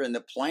behavior and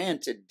the plan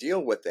to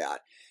deal with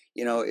that.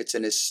 It's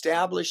an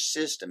established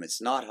system.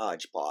 It's not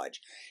hodgepodge.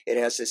 It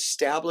has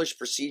established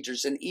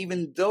procedures, and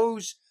even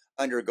those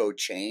undergo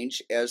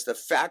change as the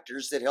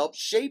factors that help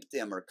shape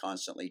them are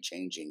constantly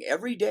changing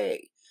every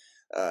day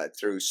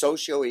through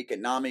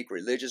socioeconomic,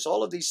 religious,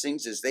 all of these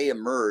things as they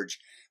emerge.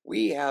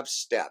 We have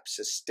steps,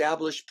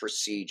 established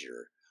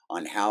procedure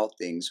on how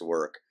things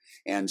work.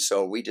 And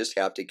so we just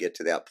have to get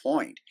to that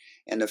point.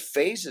 And the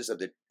phases of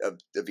the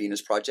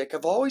Venus Project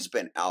have always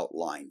been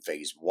outlined.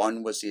 Phase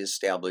 1 was the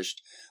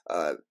established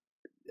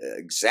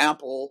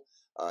example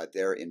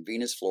there in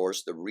Venus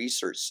Flores, the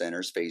research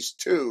centers. Phase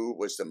 2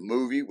 was the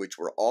movie, which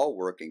we're all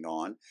working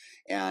on.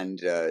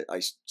 And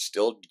I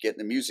still getting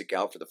the music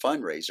out for the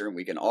fundraiser, and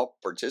we can all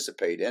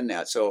participate in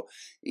that. So,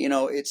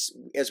 it's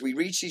as we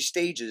reach these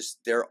stages,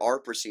 there are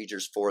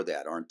procedures for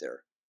that, aren't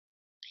there?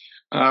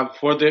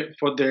 For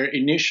their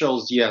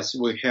initials, yes,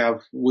 we're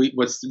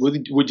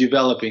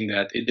developing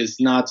that. It is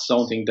not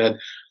something that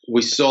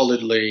we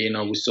solidly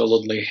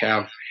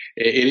have.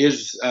 It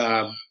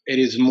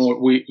is more.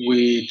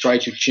 We try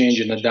to change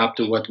and adapt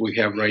to what we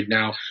have right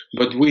now,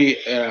 but we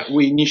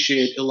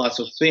initiate lots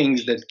of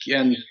things that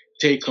can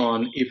take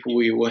on if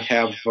we will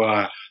have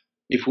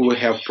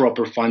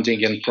proper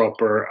funding and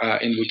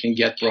and we can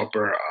get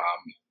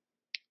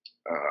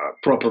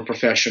proper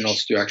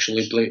professionals to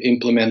actually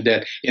implement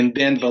that, and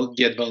then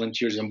get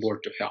volunteers on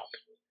board to help.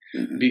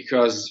 Mm-hmm.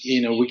 Because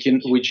we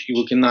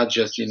cannot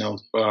just sit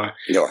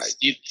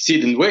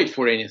and wait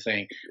for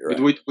anything. Right.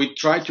 But we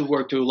try to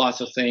work through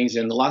lots of things,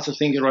 and lots of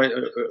things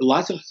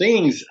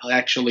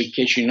actually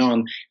catching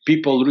on.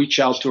 People reach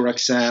out to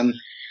Roxanne,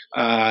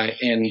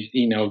 and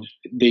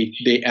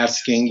they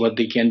asking what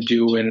they can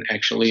do, and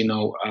actually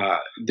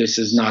this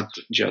is not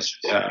just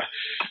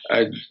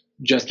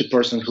a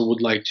person who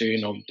would like to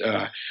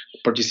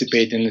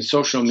participate in the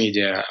social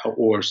media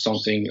or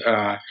something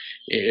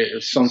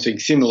something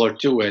similar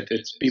to it.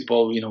 It's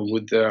people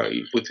with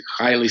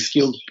highly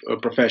skilled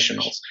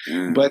professionals.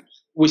 Mm. But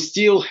we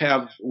still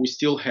have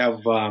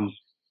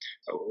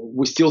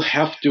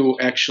to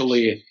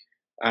actually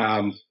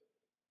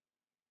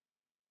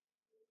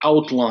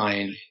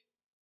outline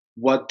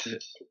what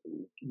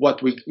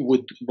we're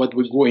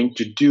going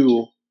to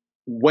do,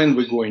 when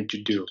we're going to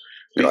do.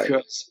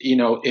 Because,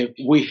 if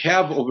we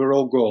have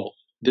overall goal,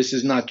 this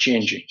is not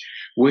changing.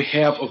 We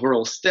have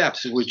overall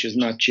steps, which is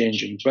not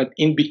changing. But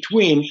in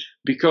between,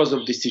 because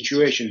of the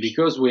situation,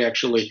 because we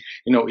actually,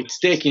 it's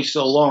taking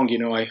so long,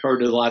 I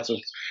heard a lot of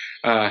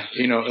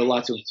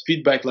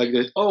feedback like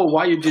that. Oh,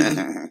 why you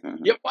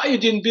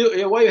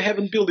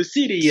haven't built a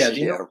city yet?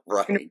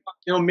 Right.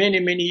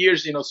 Many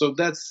years, so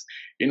that's,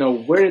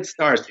 where it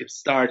starts. It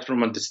starts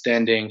from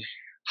understanding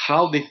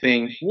how the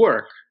things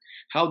work,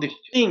 and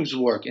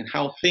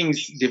how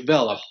things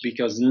develop,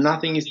 because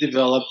nothing is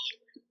developed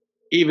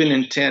even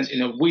in 10.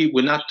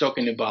 We're not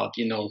talking about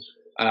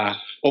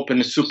open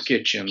a soup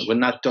kitchen. We're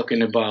not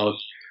talking about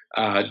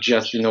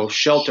just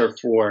shelter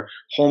for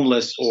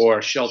homeless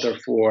or shelter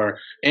for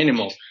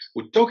animals.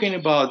 We're talking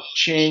about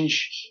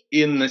change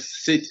in the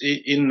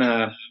city, in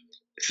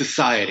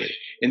society,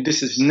 and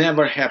this has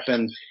never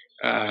happened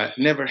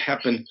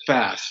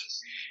fast.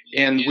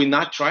 And we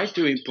not try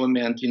to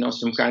implement,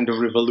 some kind of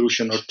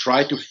revolution or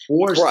try to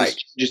force right.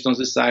 this just on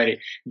society,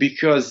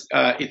 because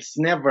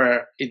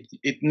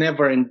it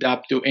never end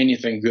up to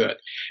anything good.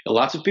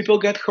 Lots of people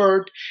get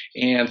hurt,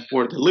 and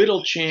for the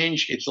little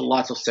change, it's a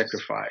lot of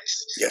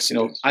sacrifice. Yes,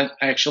 I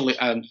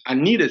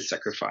needed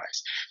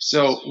sacrifice.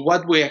 So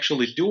what we're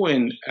actually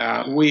doing,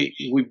 we're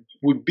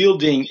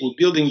building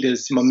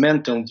this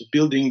momentum, we're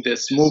building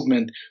this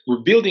movement,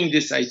 we're building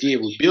this idea,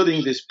 we're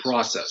building this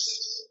process.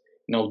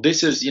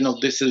 This is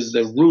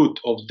the root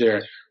of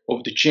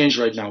of the change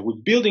right now.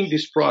 We're building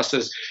this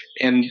process,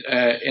 and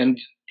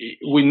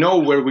we know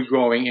where we're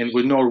going, and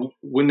we know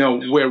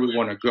where we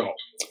want to go.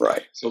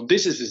 Right. So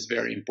this is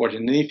very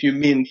important. And if you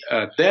mean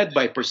that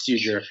by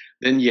procedure,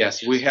 then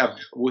yes, we have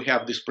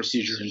this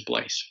procedure in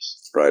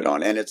place. Right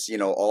on. And it's,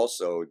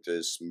 also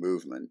this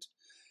movement,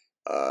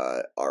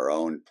 our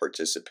own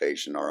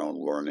participation, our own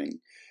learning,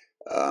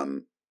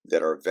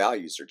 that our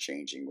values are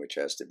changing, which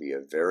has to be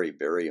a very,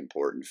 very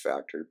important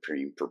factor,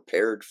 being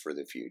prepared for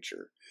the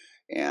future.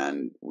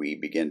 And we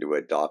begin to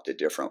adopt a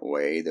different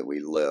way that we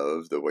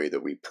live, the way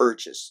that we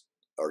purchase,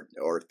 or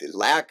the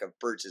lack of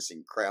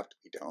purchasing crap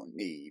we don't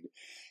need.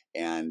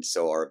 And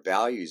so our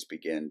values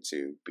begin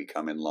to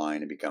become in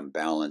line and become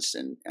balanced,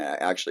 and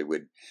actually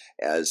would,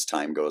 as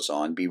time goes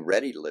on, be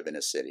ready to live in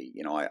a city.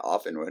 I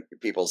often, when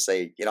people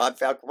say, in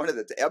fact, one of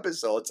the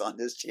episodes on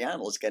this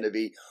channel is going to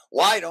be,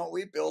 why don't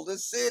we build a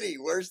city?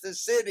 Where's the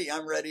city?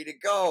 I'm ready to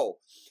go.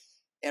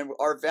 And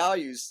our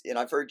values, and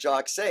I've heard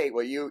Jock say,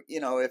 well,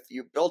 if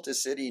you built a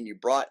city and you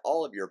brought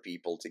all of your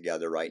people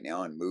together right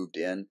now and moved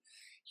in,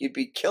 you'd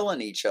be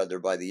killing each other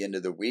by the end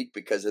of the week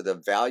because of the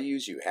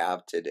values you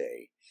have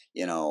today.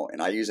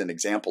 And I use an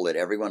example that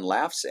everyone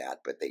laughs at,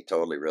 but they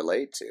totally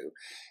relate to.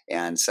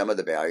 And some of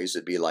the values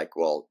would be like,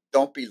 well,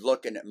 don't be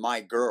looking at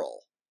my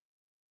girl.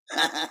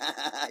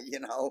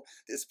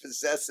 This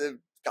possessive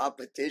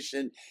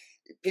competition.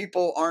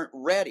 People aren't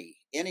ready.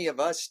 Any of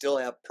us still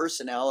have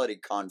personality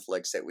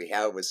conflicts that we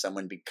have with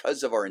someone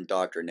because of our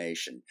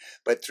indoctrination.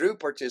 But through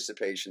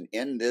participation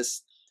in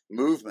this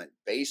movement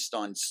based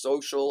on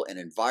social and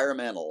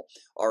environmental,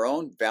 our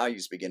own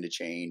values begin to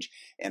change,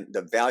 and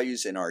the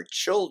values in our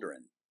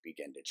children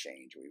begin to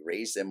change. We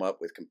raise them up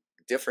with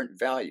different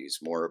values,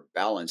 more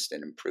balanced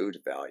and improved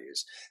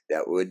values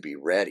that would be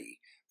ready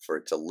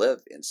to live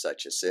in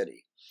such a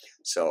city.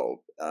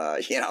 So,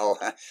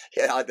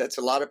 that's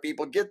a lot of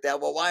people get that.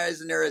 Well, why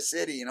isn't there a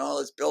city?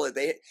 Let's build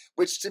it.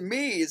 Which to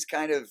me is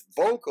kind of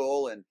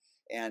vocal and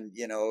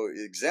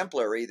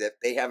exemplary, that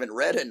they haven't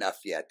read enough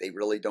yet. They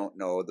really don't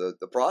know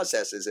the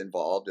processes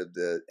involved and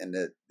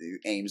the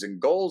aims and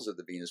goals of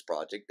the Venus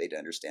Project. They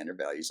understand their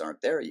values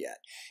aren't there yet,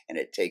 and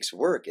it takes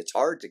work. It's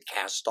hard to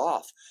cast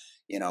off,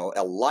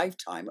 a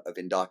lifetime of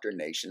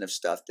indoctrination of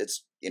stuff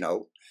that's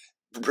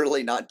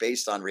really not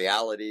based on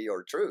reality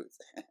or truth.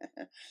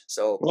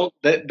 So, well,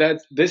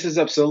 this is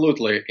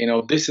absolutely,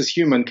 this is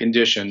human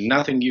condition.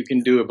 Nothing you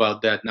can do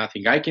about that.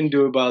 Nothing I can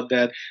do about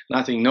that.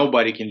 Nothing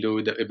nobody can do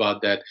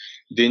about that.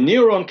 The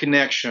neuron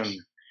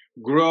connection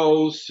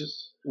grows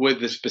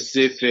with a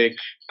specific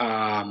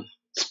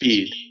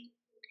speed.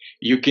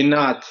 You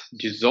cannot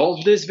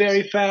dissolve this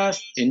very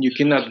fast, and you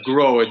cannot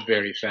grow it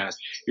very fast.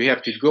 You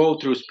have to go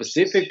through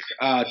specific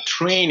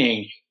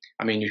training.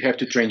 I mean, you have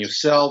to train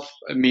yourself,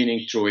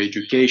 meaning through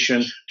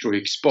education, through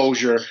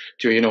exposure,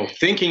 to,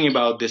 thinking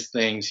about these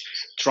things.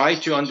 Try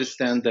to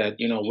understand that,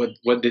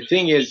 what the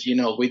thing is,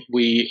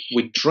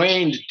 we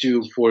trained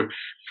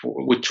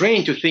we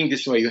trained to think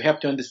this way. You have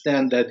to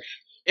understand that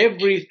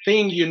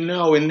everything you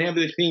know and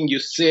everything you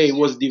say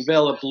was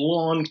developed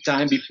long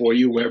time before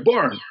you were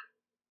born.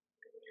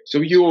 So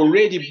you're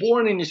already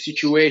born in a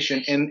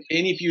situation, and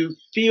if you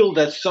feel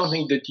that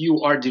something that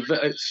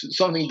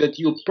something that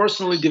you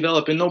personally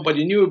develop and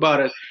nobody knew about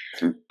it,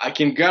 I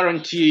can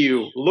guarantee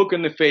you, look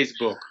on the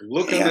Facebook,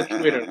 look on the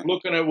Twitter,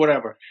 look on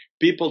whatever,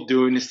 people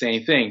doing the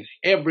same thing.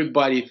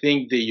 Everybody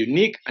think they're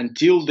unique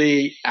until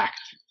they act.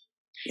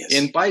 Yes.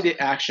 And by the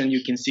action,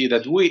 you can see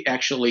that we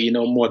actually,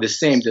 more the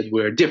same, that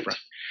we're different.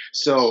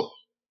 So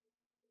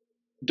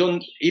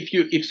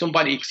if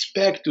somebody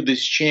expect to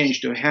this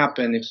change to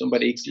happen, if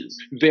somebody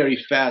very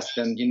fast,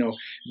 then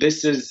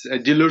this is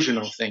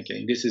delusional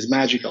thinking, this is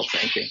magical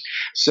thinking.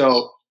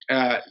 So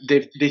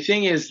the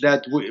thing is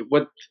that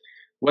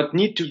what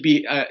need to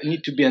be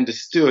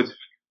understood,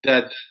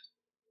 that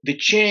the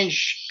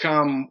change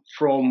come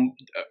from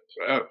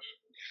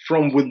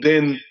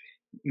within,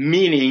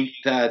 meaning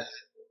that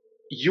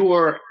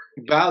your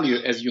value,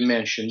 as you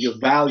mentioned, your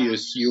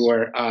values,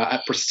 your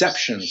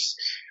perceptions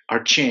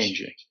are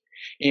changing.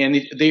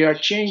 And they are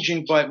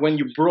changing by when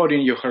you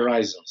broaden your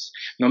horizons,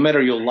 no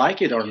matter you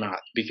like it or not,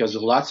 because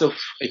lots of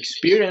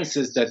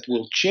experiences that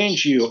will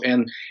change you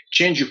and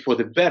change you for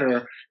the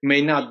better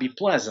may not be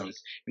pleasant.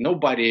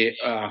 Nobody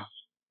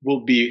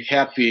will be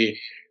happy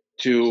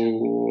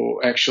to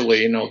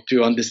actually,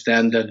 to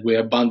understand that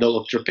we're a bundle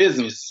of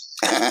tropisms.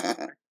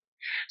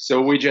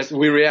 So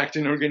we react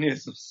in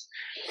organisms.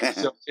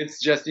 So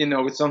it's just,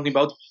 it's something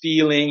about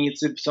feeling.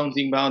 It's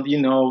something about,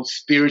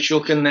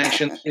 spiritual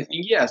connection.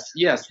 Yes,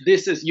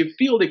 this is, you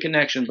feel the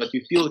connection, but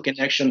you feel the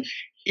connection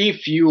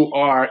if you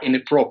are in a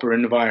proper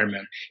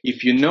environment.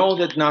 If you know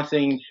that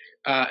nothing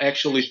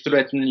actually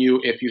threaten you,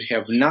 if you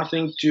have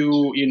nothing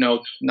to,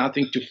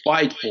 nothing to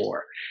fight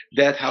for,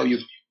 that's how you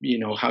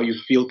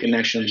feel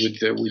connection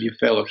with your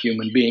fellow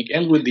human being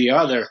and with the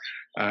other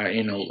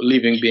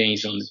living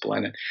beings on the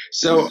planet.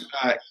 So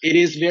it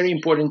is very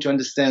important to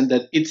understand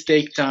that it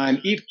takes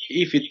time.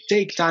 If it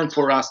takes time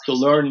for us to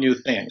learn new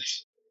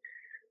things,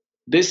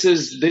 this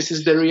is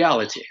the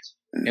reality,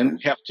 and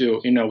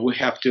we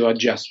have to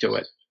adjust to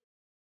it.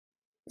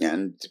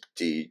 And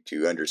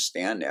to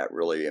understand that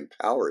really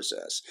empowers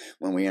us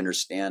when we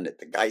understand that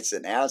the guy's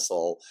an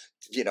asshole,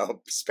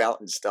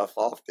 spouting stuff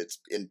off that's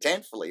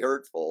intensely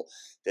hurtful,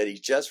 that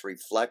he's just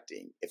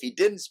reflecting. If he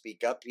didn't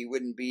speak up, he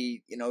wouldn't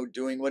be,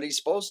 doing what he's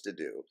supposed to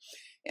do.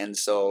 And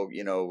so,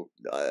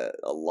 a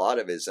lot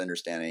of his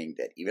understanding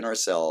that even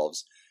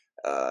ourselves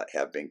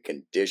have been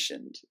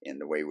conditioned in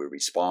the way we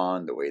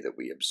respond, the way that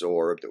we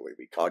absorb, the way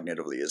we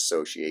cognitively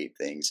associate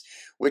things,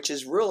 which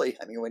is really,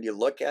 I mean, when you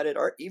look at it,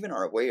 even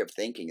our way of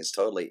thinking is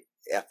totally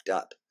effed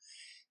up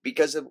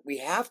because we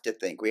have to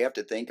think. We have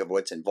to think of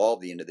what's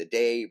involved at the end of the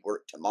day,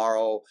 work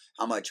tomorrow,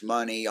 how much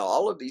money,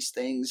 all of these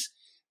things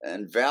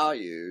and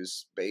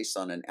values based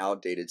on an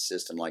outdated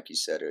system, like you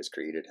said, it was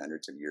created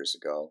hundreds of years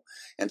ago.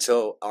 And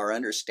so our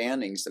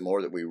understandings, the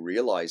more that we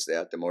realize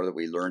that, the more that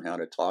we learn how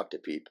to talk to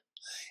people.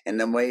 And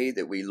the way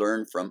that we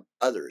learn from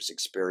others'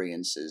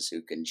 experiences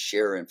who can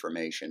share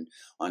information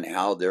on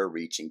how they're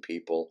reaching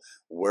people,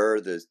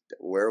 where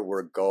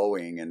we're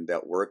going, and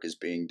that work is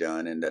being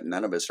done, and that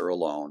none of us are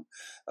alone.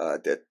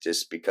 That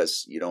just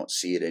because you don't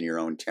see it in your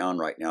own town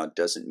right now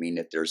doesn't mean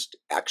that there's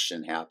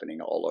action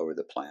happening all over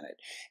the planet.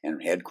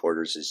 And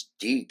headquarters is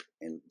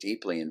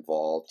deeply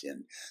involved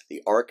in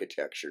the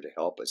architecture to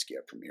help us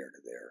get from here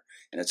to there.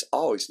 And it's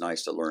always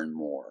nice to learn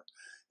more.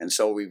 And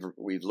so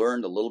we've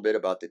learned a little bit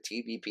about the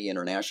TVP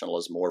International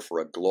as more for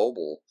a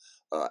global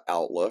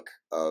outlook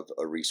of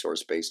a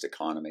resource-based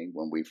economy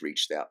when we've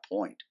reached that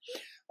point.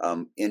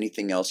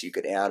 Anything else you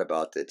could add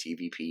about the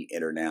TVP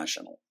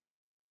International?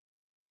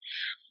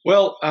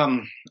 Well,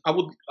 I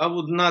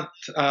would not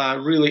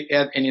really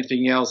add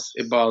anything else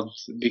about,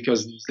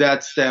 because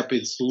that step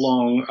is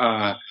long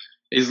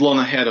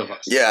ahead of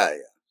us. Yeah.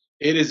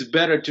 It is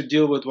better to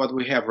deal with what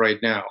we have right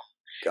now.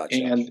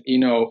 Gotcha. And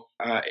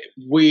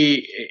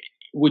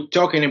we're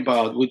talking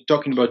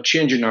about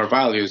changing our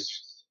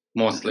values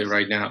mostly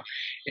right now.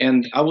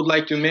 And I would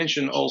like to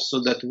mention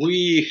also that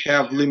we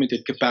have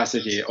limited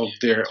capacity of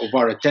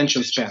our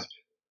attention span.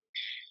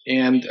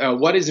 And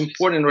what is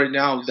important right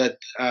now that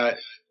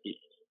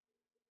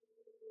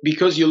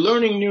because you're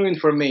learning new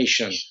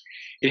information,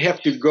 you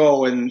have to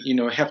go and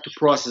have to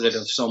process it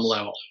on some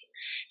level.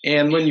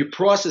 And when you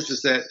process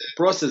that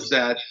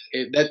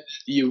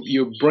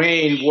your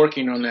brain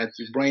working on that,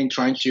 your brain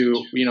trying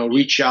to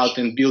reach out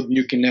and build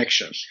new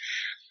connections.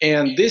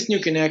 And this new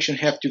connection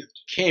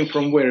came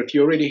from where? If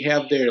you already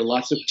have there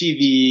lots of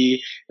TV,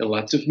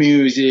 lots of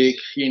music,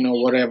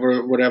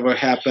 whatever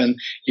happened.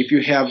 If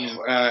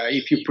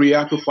you're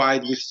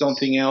preoccupied with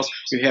something else,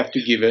 you have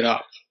to give it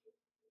up.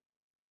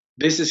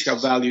 This is how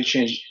value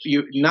change.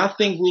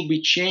 Nothing will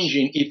be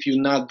changing if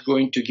you're not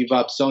going to give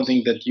up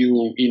something that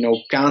you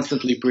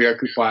constantly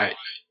preoccupied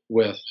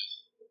with,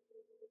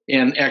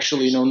 and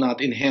actually not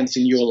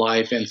enhancing your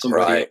life and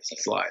somebody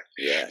else's life.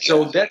 Yeah.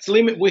 So that's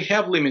limit. We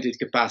have limited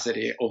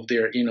capacity of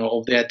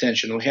the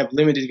attention. We have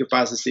limited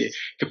capacity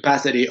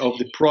of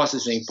the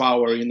processing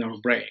power in our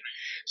brain.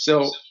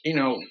 So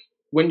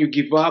when you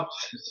give up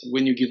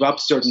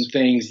certain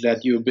things that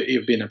you've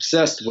been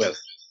obsessed with.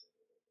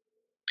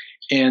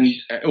 And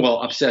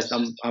obsessed.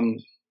 I'm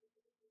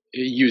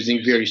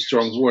using very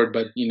strong word,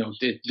 but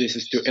this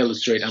is to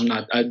illustrate.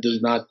 I do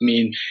not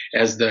mean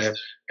as the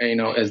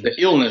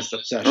illness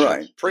obsession.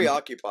 Right,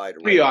 preoccupied.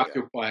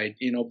 Preoccupied,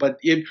 but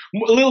a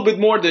little bit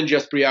more than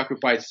just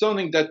preoccupied.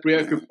 Something that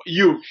preoccupies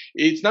you.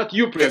 It's not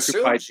you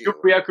preoccupied. You're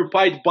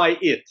preoccupied by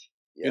it.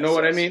 Yes, you know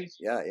what I mean?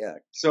 Yeah.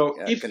 So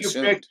if you're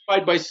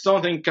preoccupied by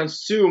something,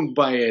 consumed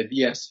by it,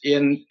 yes,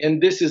 and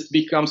this has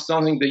become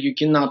something that you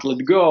cannot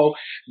let go.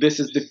 This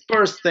is the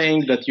first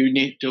thing that you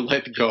need to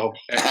let go.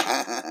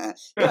 Yeah,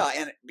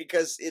 and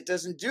because it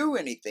doesn't do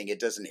anything, it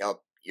doesn't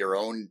help your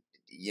own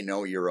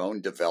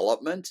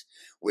development,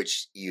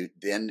 which you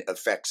then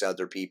affects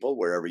other people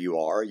wherever you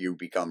are. You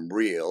become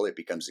real. It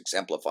becomes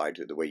exemplified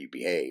to the way you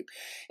behave.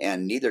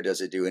 And neither does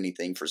it do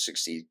anything for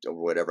 60 or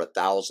whatever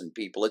 1,000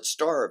 people. It's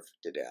starved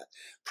to death.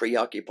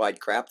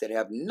 Preoccupied crap that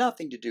have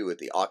nothing to do with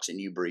the oxygen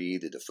you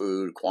breathe, or the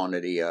food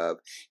quantity of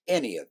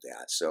any of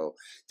that. So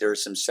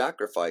there's some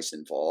sacrifice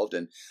involved.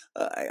 And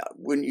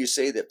wouldn't you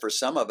say that for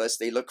some of us,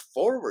 they look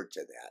forward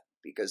to that?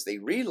 Because they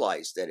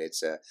realize that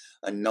it's a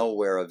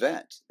nowhere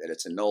event, that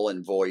it's a null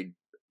and void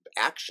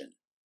action.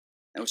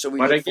 And so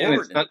but again,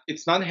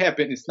 it's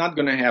not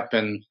going to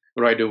happen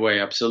right away.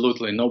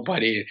 Absolutely.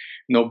 Nobody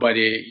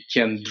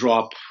can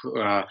drop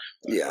a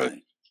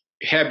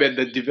habit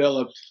that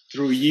developed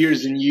through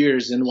years and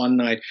years in one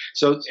night.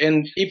 So,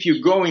 and if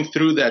you're going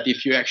through that,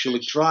 if you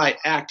actually try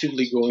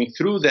actively going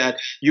through that,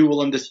 you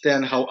will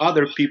understand how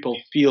other people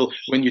feel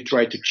when you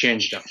try to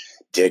change them.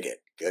 Dig it.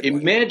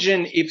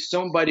 Imagine if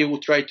somebody will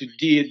try to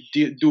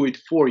do it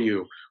for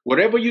you.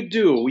 Whatever you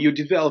do, you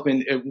develop,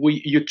 and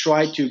you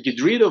try to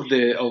get rid of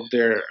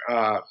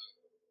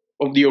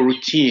your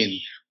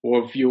routine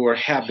or of your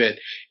habit.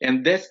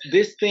 And this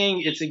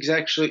thing is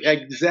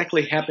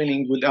exactly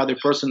happening with the other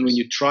person when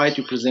you try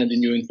to present the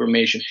new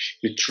information.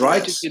 You try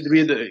to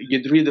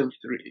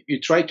you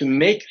try to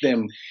make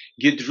them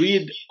get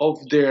rid of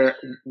their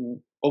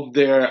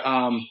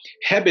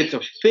habit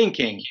of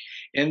thinking.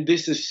 And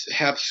this is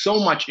have so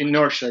much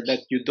inertia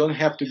that you don't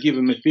have to give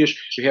him a fish,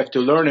 you have to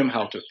learn him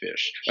how to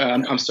fish.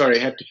 I'm sorry,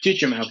 you have to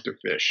teach him how to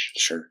fish.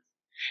 Sure.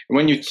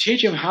 When you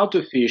teach him how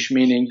to fish,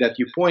 meaning that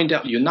you point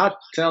out, you're not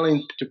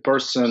telling the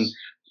person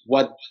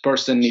what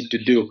person need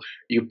to do,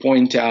 you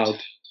point out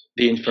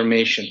the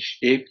information.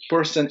 If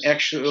person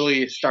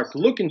actually start to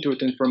look into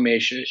it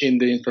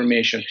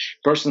information,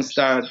 person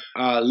start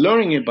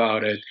learning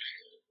about it.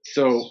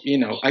 So,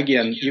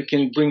 again, you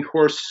can bring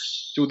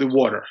horse to the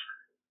water,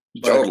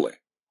 but Totally.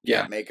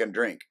 Yeah, make them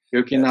drink.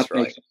 You cannot That's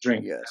right. make them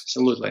drink. Yes.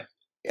 Absolutely.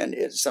 And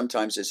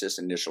sometimes it's just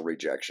initial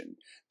rejection.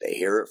 They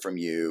hear it from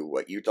you,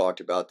 what you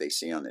talked about, they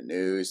see on the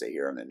news, they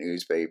hear in the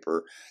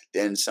newspaper.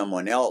 Then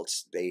someone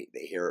else, they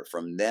hear it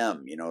from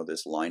them,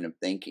 this line of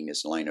thinking,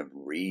 this line of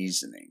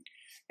reasoning.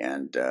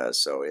 And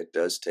so it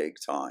does take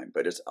time.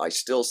 But I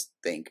still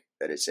think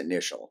that it's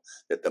initial,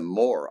 that the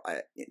more,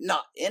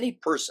 not any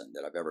person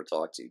that I've ever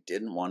talked to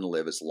didn't want to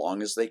live as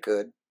long as they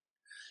could,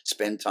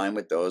 spend time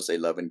with those they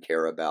love and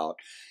care about,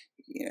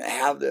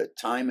 have the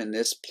time in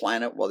this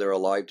planet while they're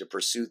alive to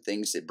pursue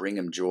things that bring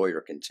them joy or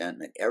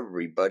contentment.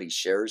 Everybody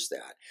shares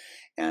that.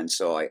 And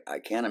so I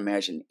can't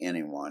imagine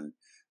anyone,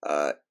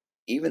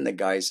 even the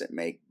guys that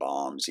make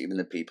bombs, even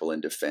the people in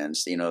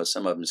defense,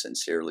 some of them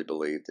sincerely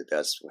believe that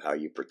that's how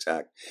you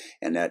protect.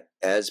 And that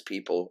as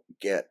people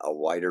get a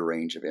wider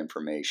range of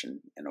information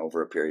and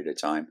over a period of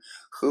time,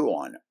 who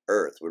on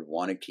earth would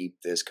want to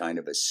keep this kind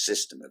of a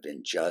system of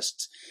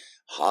unjust,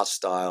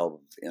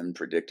 hostile,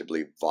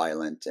 unpredictably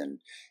violent, and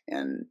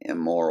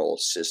immoral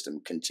system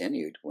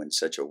continued when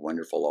such a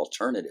wonderful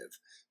alternative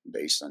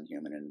based on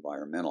human and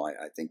environmental?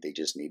 I think they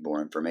just need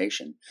more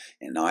information.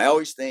 And I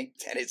always think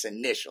that it's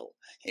initial.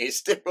 You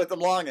stick with them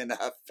long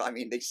enough,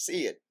 they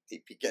see it.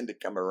 They begin to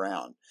come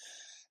around.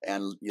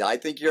 And I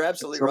think you're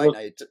absolutely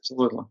right.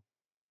 Absolutely.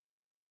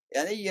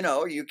 And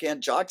you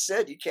can't, Jock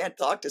said, you can't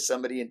talk to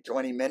somebody in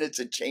 20 minutes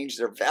and change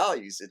their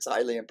values. It's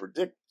highly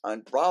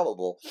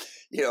improbable,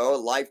 a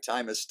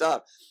lifetime of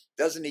stuff.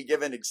 Doesn't he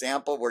give an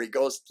example where he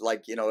goes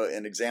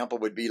an example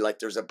would be like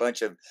there's a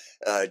bunch of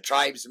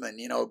tribesmen,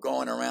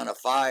 going around a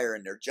fire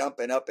and they're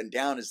jumping up and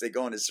down as they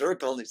go in a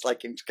circle. And it's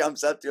like he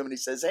comes up to him and he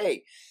says,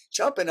 hey,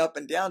 jumping up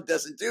and down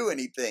doesn't do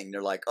anything.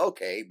 They're like,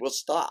 okay, we'll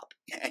stop.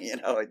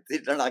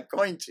 They're not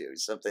going to.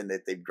 Something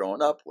that they've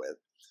grown up with.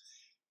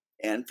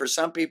 And for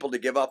some people to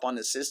give up on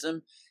the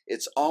system,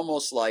 it's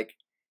almost like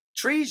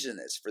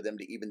treasonous for them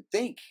to even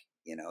think,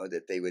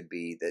 that they would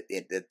be,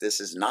 that this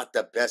is not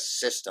the best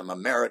system.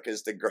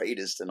 America's the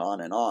greatest, and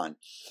on and on.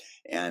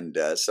 And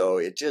so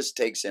it just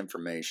takes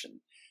information.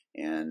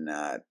 And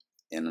I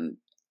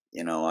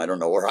don't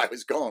know where I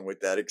was going with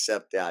that,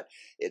 except that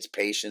it's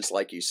patience,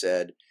 like you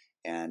said,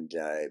 and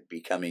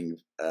becoming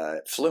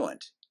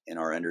fluent in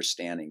our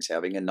understandings,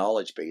 having a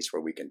knowledge base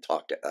where we can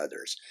talk to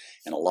others.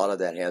 And a lot of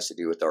that has to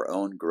do with our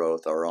own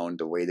growth,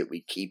 the way that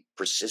we keep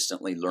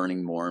persistently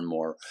learning more and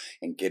more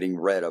and getting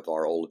rid of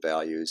our old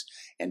values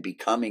and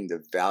becoming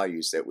the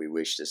values that we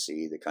wish to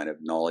see, the kind of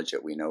knowledge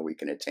that we know we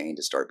can attain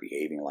to start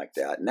behaving like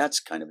that. And that's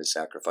kind of a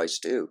sacrifice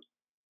too.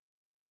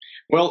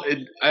 Well,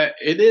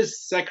 it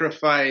is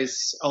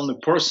sacrifice on the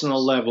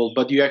personal level,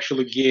 but you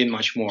actually gain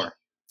much more.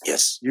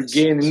 Yes, you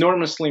gain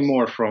enormously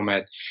more from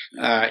it.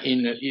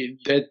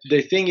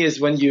 The thing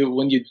is, when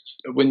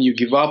you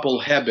give up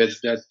all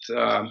habits, that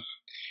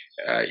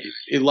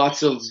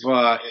lots of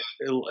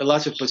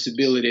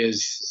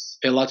possibilities,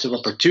 lots of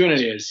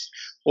opportunities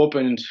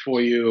open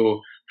for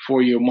your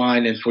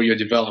mind and for your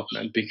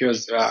development.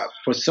 Because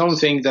for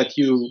something that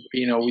you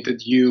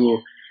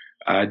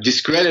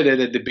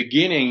discredited at the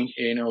beginning,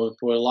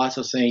 for lots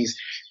of things,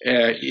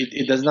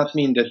 it does not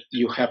mean that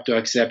you have to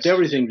accept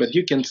everything, but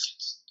you can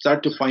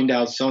start to find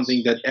out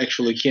something that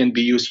actually can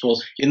be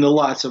useful in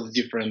lots of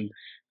different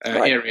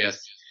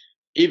areas,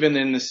 even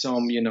in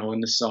some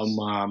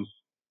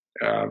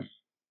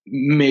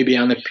maybe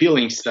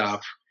unappealing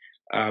stuff.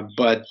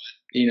 But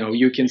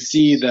you can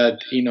see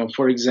that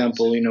for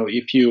example,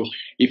 if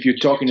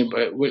you're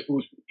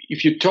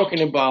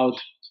talking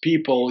about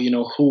people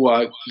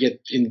who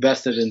get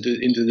invested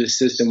into this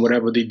system,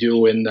 whatever they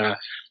do in the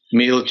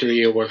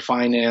military or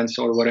finance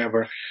or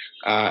whatever.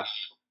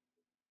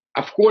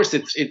 Of course,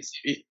 they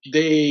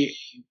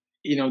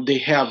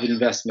have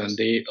investment.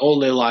 They all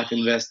their life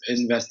invest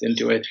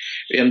into it,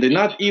 and they're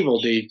not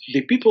evil. They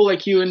people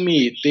like you and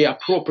me. They are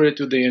appropriate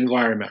to the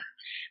environment.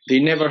 They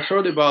never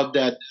heard about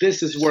that.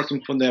 This is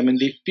working for them, and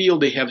they feel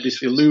they have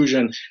this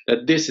illusion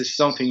that this is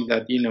something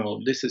that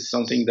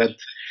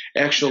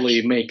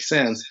actually makes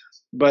sense.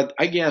 But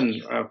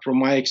again, from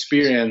my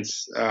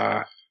experience,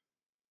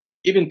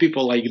 even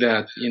people like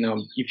that,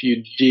 if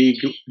you dig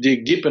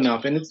deep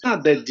enough, and it's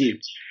not that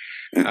deep.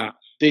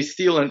 They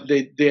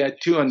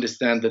too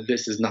understand that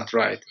this is not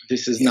right.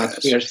 This is not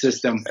fair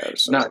system.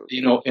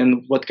 Absolutely. Not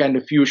and what kind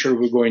of future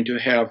we're going to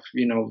have.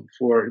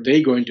 For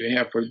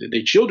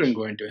the children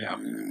going to have,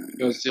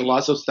 because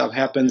lots of stuff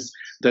happens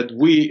that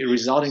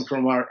resulting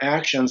from our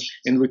actions,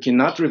 and we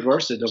cannot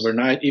reverse it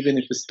overnight. Even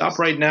if we stop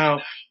right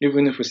now,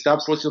 even if we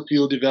stop fossil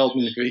fuel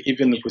development,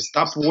 even if we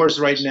stop wars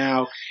right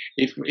now,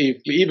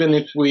 even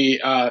if we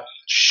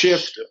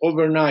shift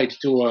overnight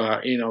to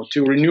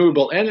to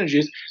renewable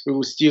energies, we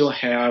will still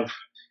have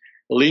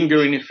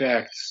lingering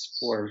effects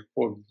for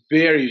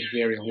very,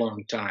 very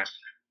long time.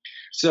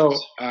 So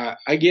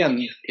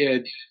again,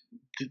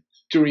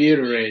 to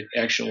reiterate,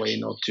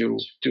 actually,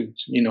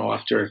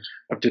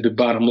 after the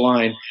bottom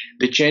line,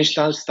 the change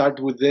start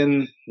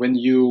within when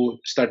you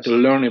start to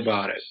learn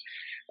about it.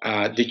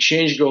 The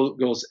change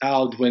goes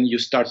out when you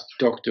start to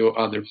talk to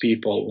other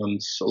people.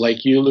 Once,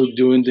 like you, Luke,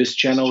 doing this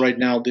channel right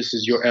now, this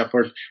is your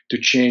effort to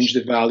change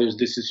the values.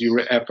 This is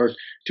your effort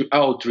to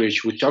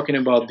outreach. We're talking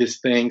about these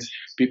things.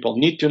 People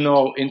need to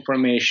know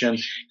information,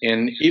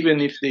 and even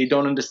if they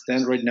don't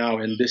understand right now,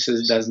 and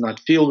does not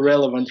feel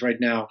relevant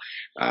right now,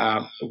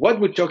 what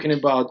we're talking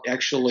about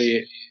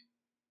actually,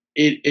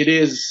 it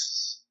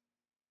is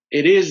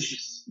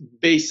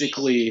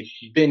basically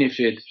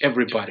benefit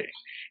everybody.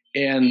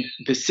 And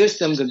the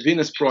system that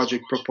Venus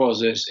Project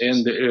proposes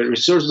and the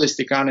resource-based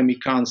economy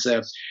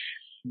concept,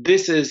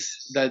 this is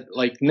that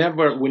like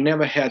we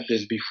never had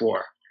this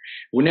before.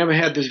 We never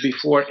had this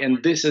before,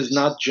 and this is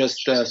not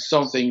just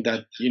something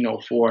that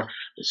for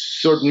a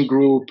certain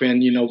group,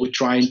 and we're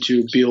trying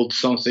to build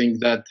something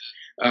that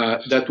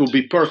that will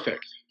be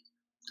perfect.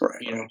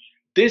 Right.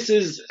 This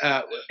is,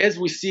 as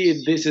we see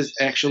it, this is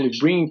actually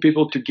bringing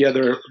people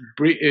together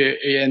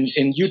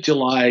and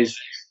utilize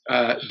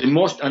the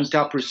most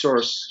untapped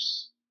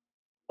resource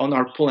on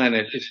our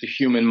planet is the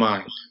human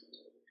mind.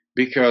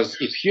 Because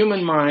if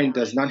human mind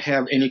does not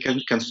have any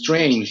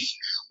constraints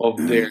of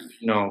their,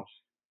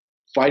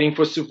 fighting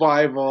for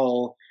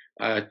survival,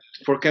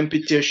 for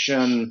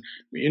competition,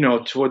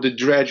 for the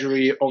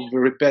drudgery of the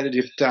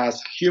repetitive task,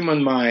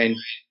 human mind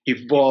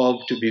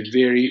evolved to be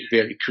very,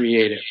 very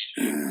creative.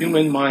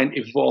 Human mind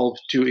evolved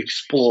to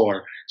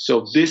explore.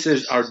 So this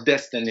is our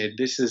destiny.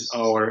 This is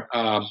our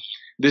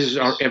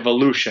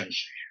evolution.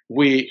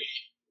 We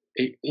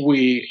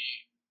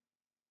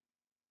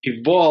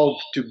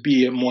evolved to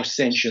be a more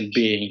sentient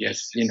being,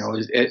 as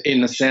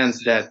in a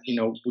sense that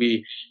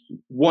we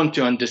want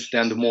to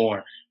understand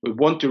more, we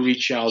want to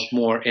reach out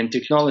more, and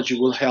technology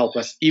will help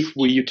us if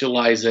we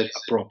utilize it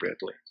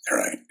appropriately.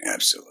 Right.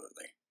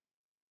 Absolutely.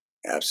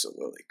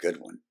 Good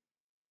one.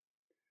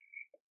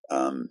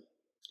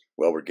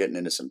 Well, we're getting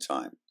into some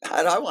time.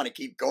 I want to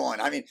keep going.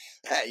 I mean,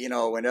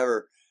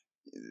 whenever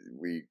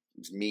we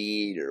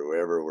meet or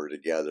wherever we're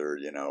together,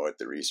 at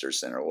the research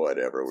center or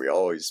whatever,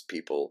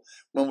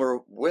 when we're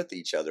with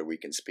each other, we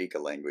can speak a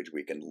language,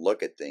 we can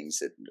look at things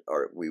that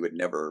we would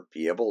never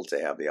be able to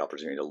have the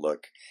opportunity to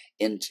look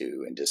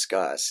into and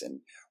discuss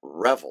and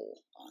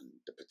revel on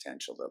the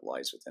potential that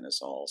lies within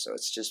us all. So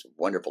it's just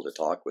wonderful to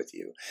talk with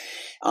you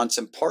on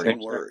some parting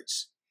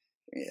words.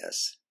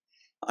 Yes.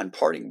 On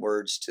parting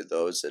words to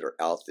those that are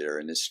out there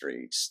in the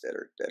streets that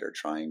are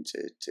trying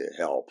to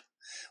help.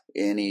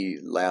 Any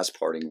last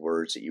parting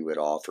words that you would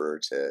offer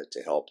to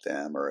help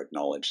them or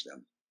acknowledge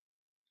them?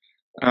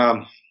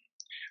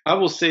 I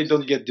will say,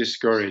 don't get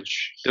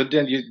discouraged. Don't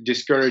get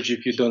discouraged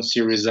if you don't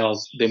see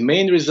results. The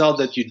main result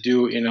that you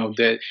do,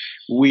 that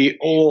we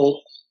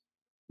all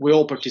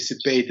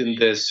participate in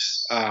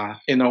this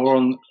in our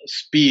own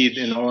speed,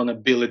 in our own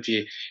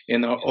ability,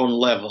 in our own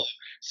level.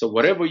 So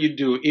whatever you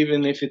do,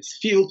 even if it's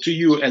feel to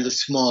you as a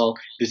small,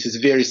 this is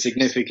very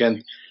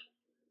significant.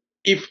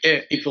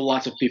 If a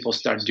lot of people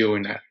start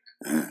doing that.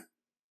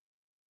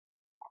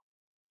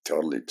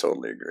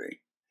 Totally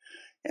agree.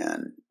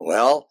 And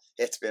well,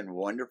 it's been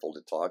wonderful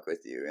to talk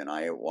with you, and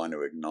I want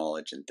to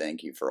acknowledge and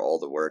thank you for all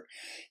the work.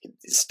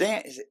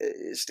 Stan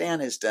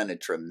has done a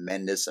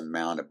tremendous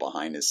amount of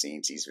behind the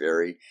scenes. He's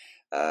very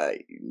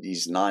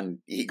he's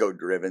non-ego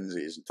driven, so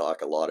he doesn't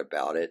talk a lot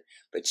about it,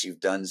 but you've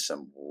done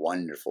some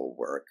wonderful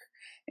work,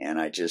 and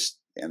I just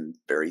am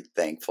very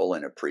thankful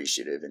and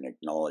appreciative and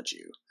acknowledge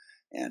you.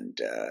 And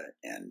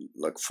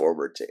look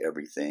forward to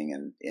everything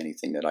and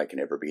anything that I can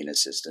ever be in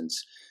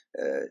assistance.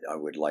 I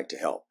would like to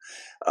help.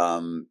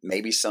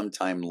 Maybe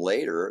sometime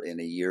later in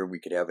a year we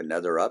could have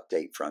another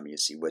update from you,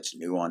 see what's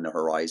new on the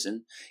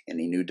horizon,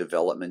 any new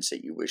developments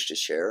that you wish to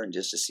share, and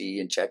just to see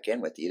and check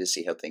in with you to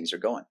see how things are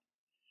going.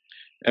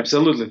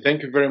 Absolutely.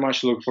 Thank you very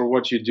much, Luke, for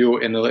what you do.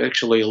 And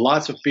actually,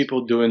 lots of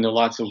people doing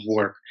lots of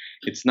work.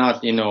 It's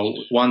not,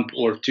 one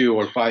or two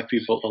or five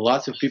people.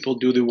 Lots of people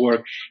do the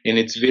work, and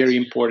it's very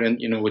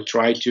important. We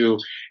try to,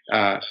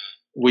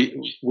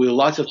 we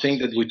lots of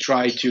things that we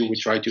try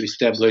to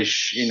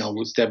establish,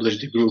 establish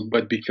the group.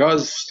 But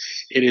because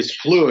it is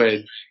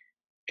fluid,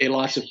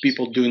 lots of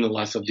people doing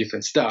lots of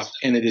different stuff,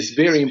 and it is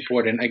very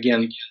important.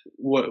 Again,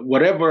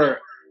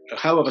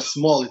 however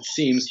small it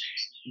seems,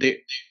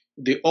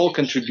 the all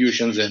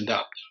contributions adds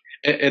up.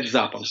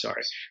 I'm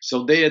sorry.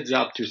 So they adds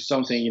up to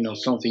something,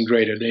 something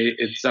greater.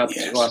 It's up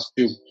to us,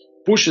 to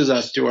pushes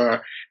us to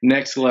our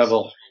next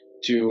level,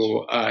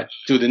 to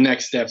the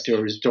next step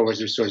towards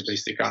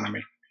resource-based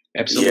economy.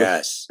 Absolutely.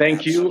 Yes.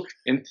 Thank you,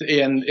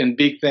 and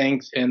big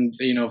thanks, and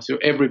to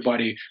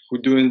everybody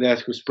who doing that,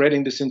 who's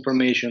spreading this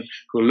information,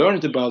 who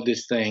learned about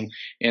this thing,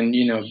 and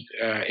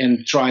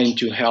and trying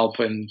to help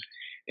and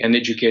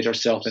educate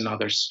ourselves and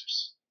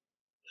others.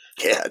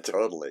 Yeah,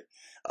 totally.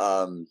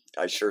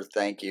 I sure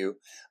thank you.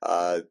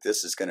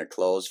 This is going to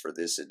close for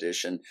this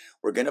edition.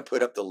 We're going to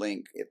put up the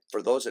link.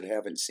 For those that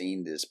haven't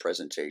seen this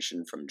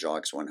presentation from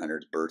Jock's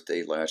 100th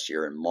birthday last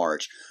year in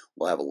March,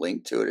 we'll have a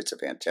link to it. It's a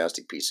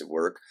fantastic piece of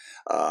work.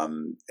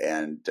 And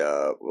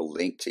we'll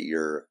link to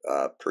your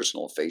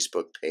personal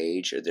Facebook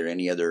page. Are there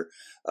any other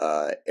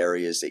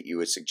areas that you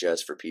would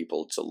suggest for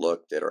people to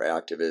look that are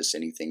activists,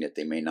 anything that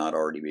they may not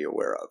already be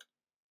aware of?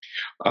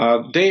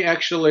 They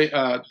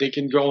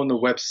can go on the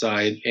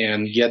website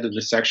and get in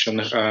the section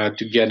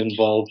to get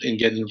involved in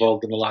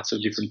lots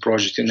of different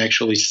projects and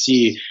actually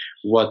see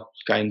what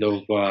kind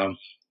of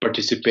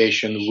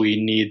participation we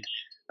need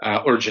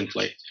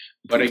urgently.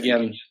 But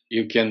again,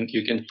 you can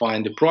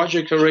find the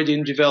project already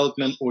in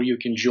development, or you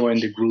can join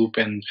the group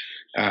and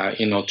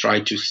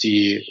try to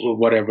see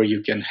whatever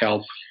you can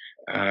help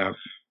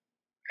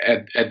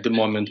at the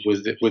moment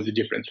with the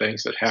different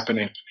things that are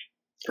happening.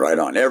 Right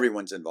on.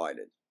 Everyone's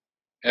invited.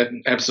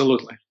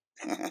 Absolutely.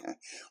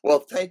 Well,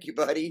 thank you,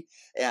 buddy.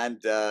 And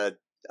I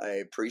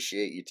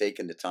appreciate you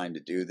taking the time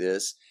to do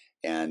this.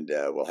 And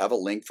we'll have a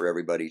link for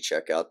everybody.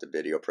 Check out the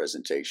video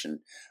presentation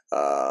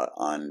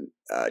on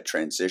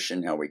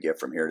transition, how we get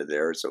from here to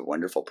there. It's a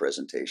wonderful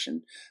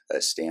presentation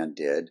Stan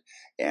did.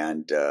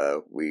 And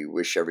we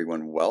wish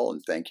everyone well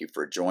and thank you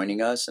for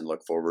joining us and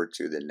look forward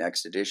to the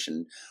next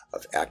edition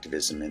of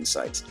Activism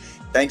Insights.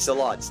 Thanks a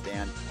lot,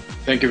 Stan.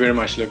 Thank you very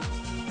much, Luke.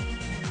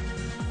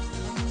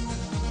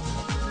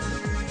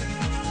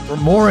 For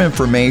more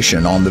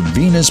information on the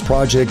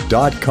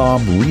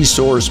venusproject.com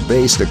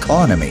resource-based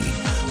economy,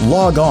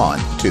 log on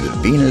to the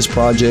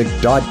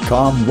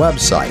venusproject.com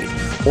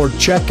website or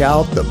check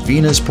out the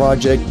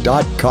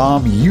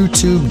venusproject.com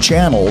YouTube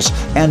channels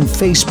and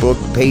Facebook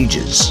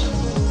pages.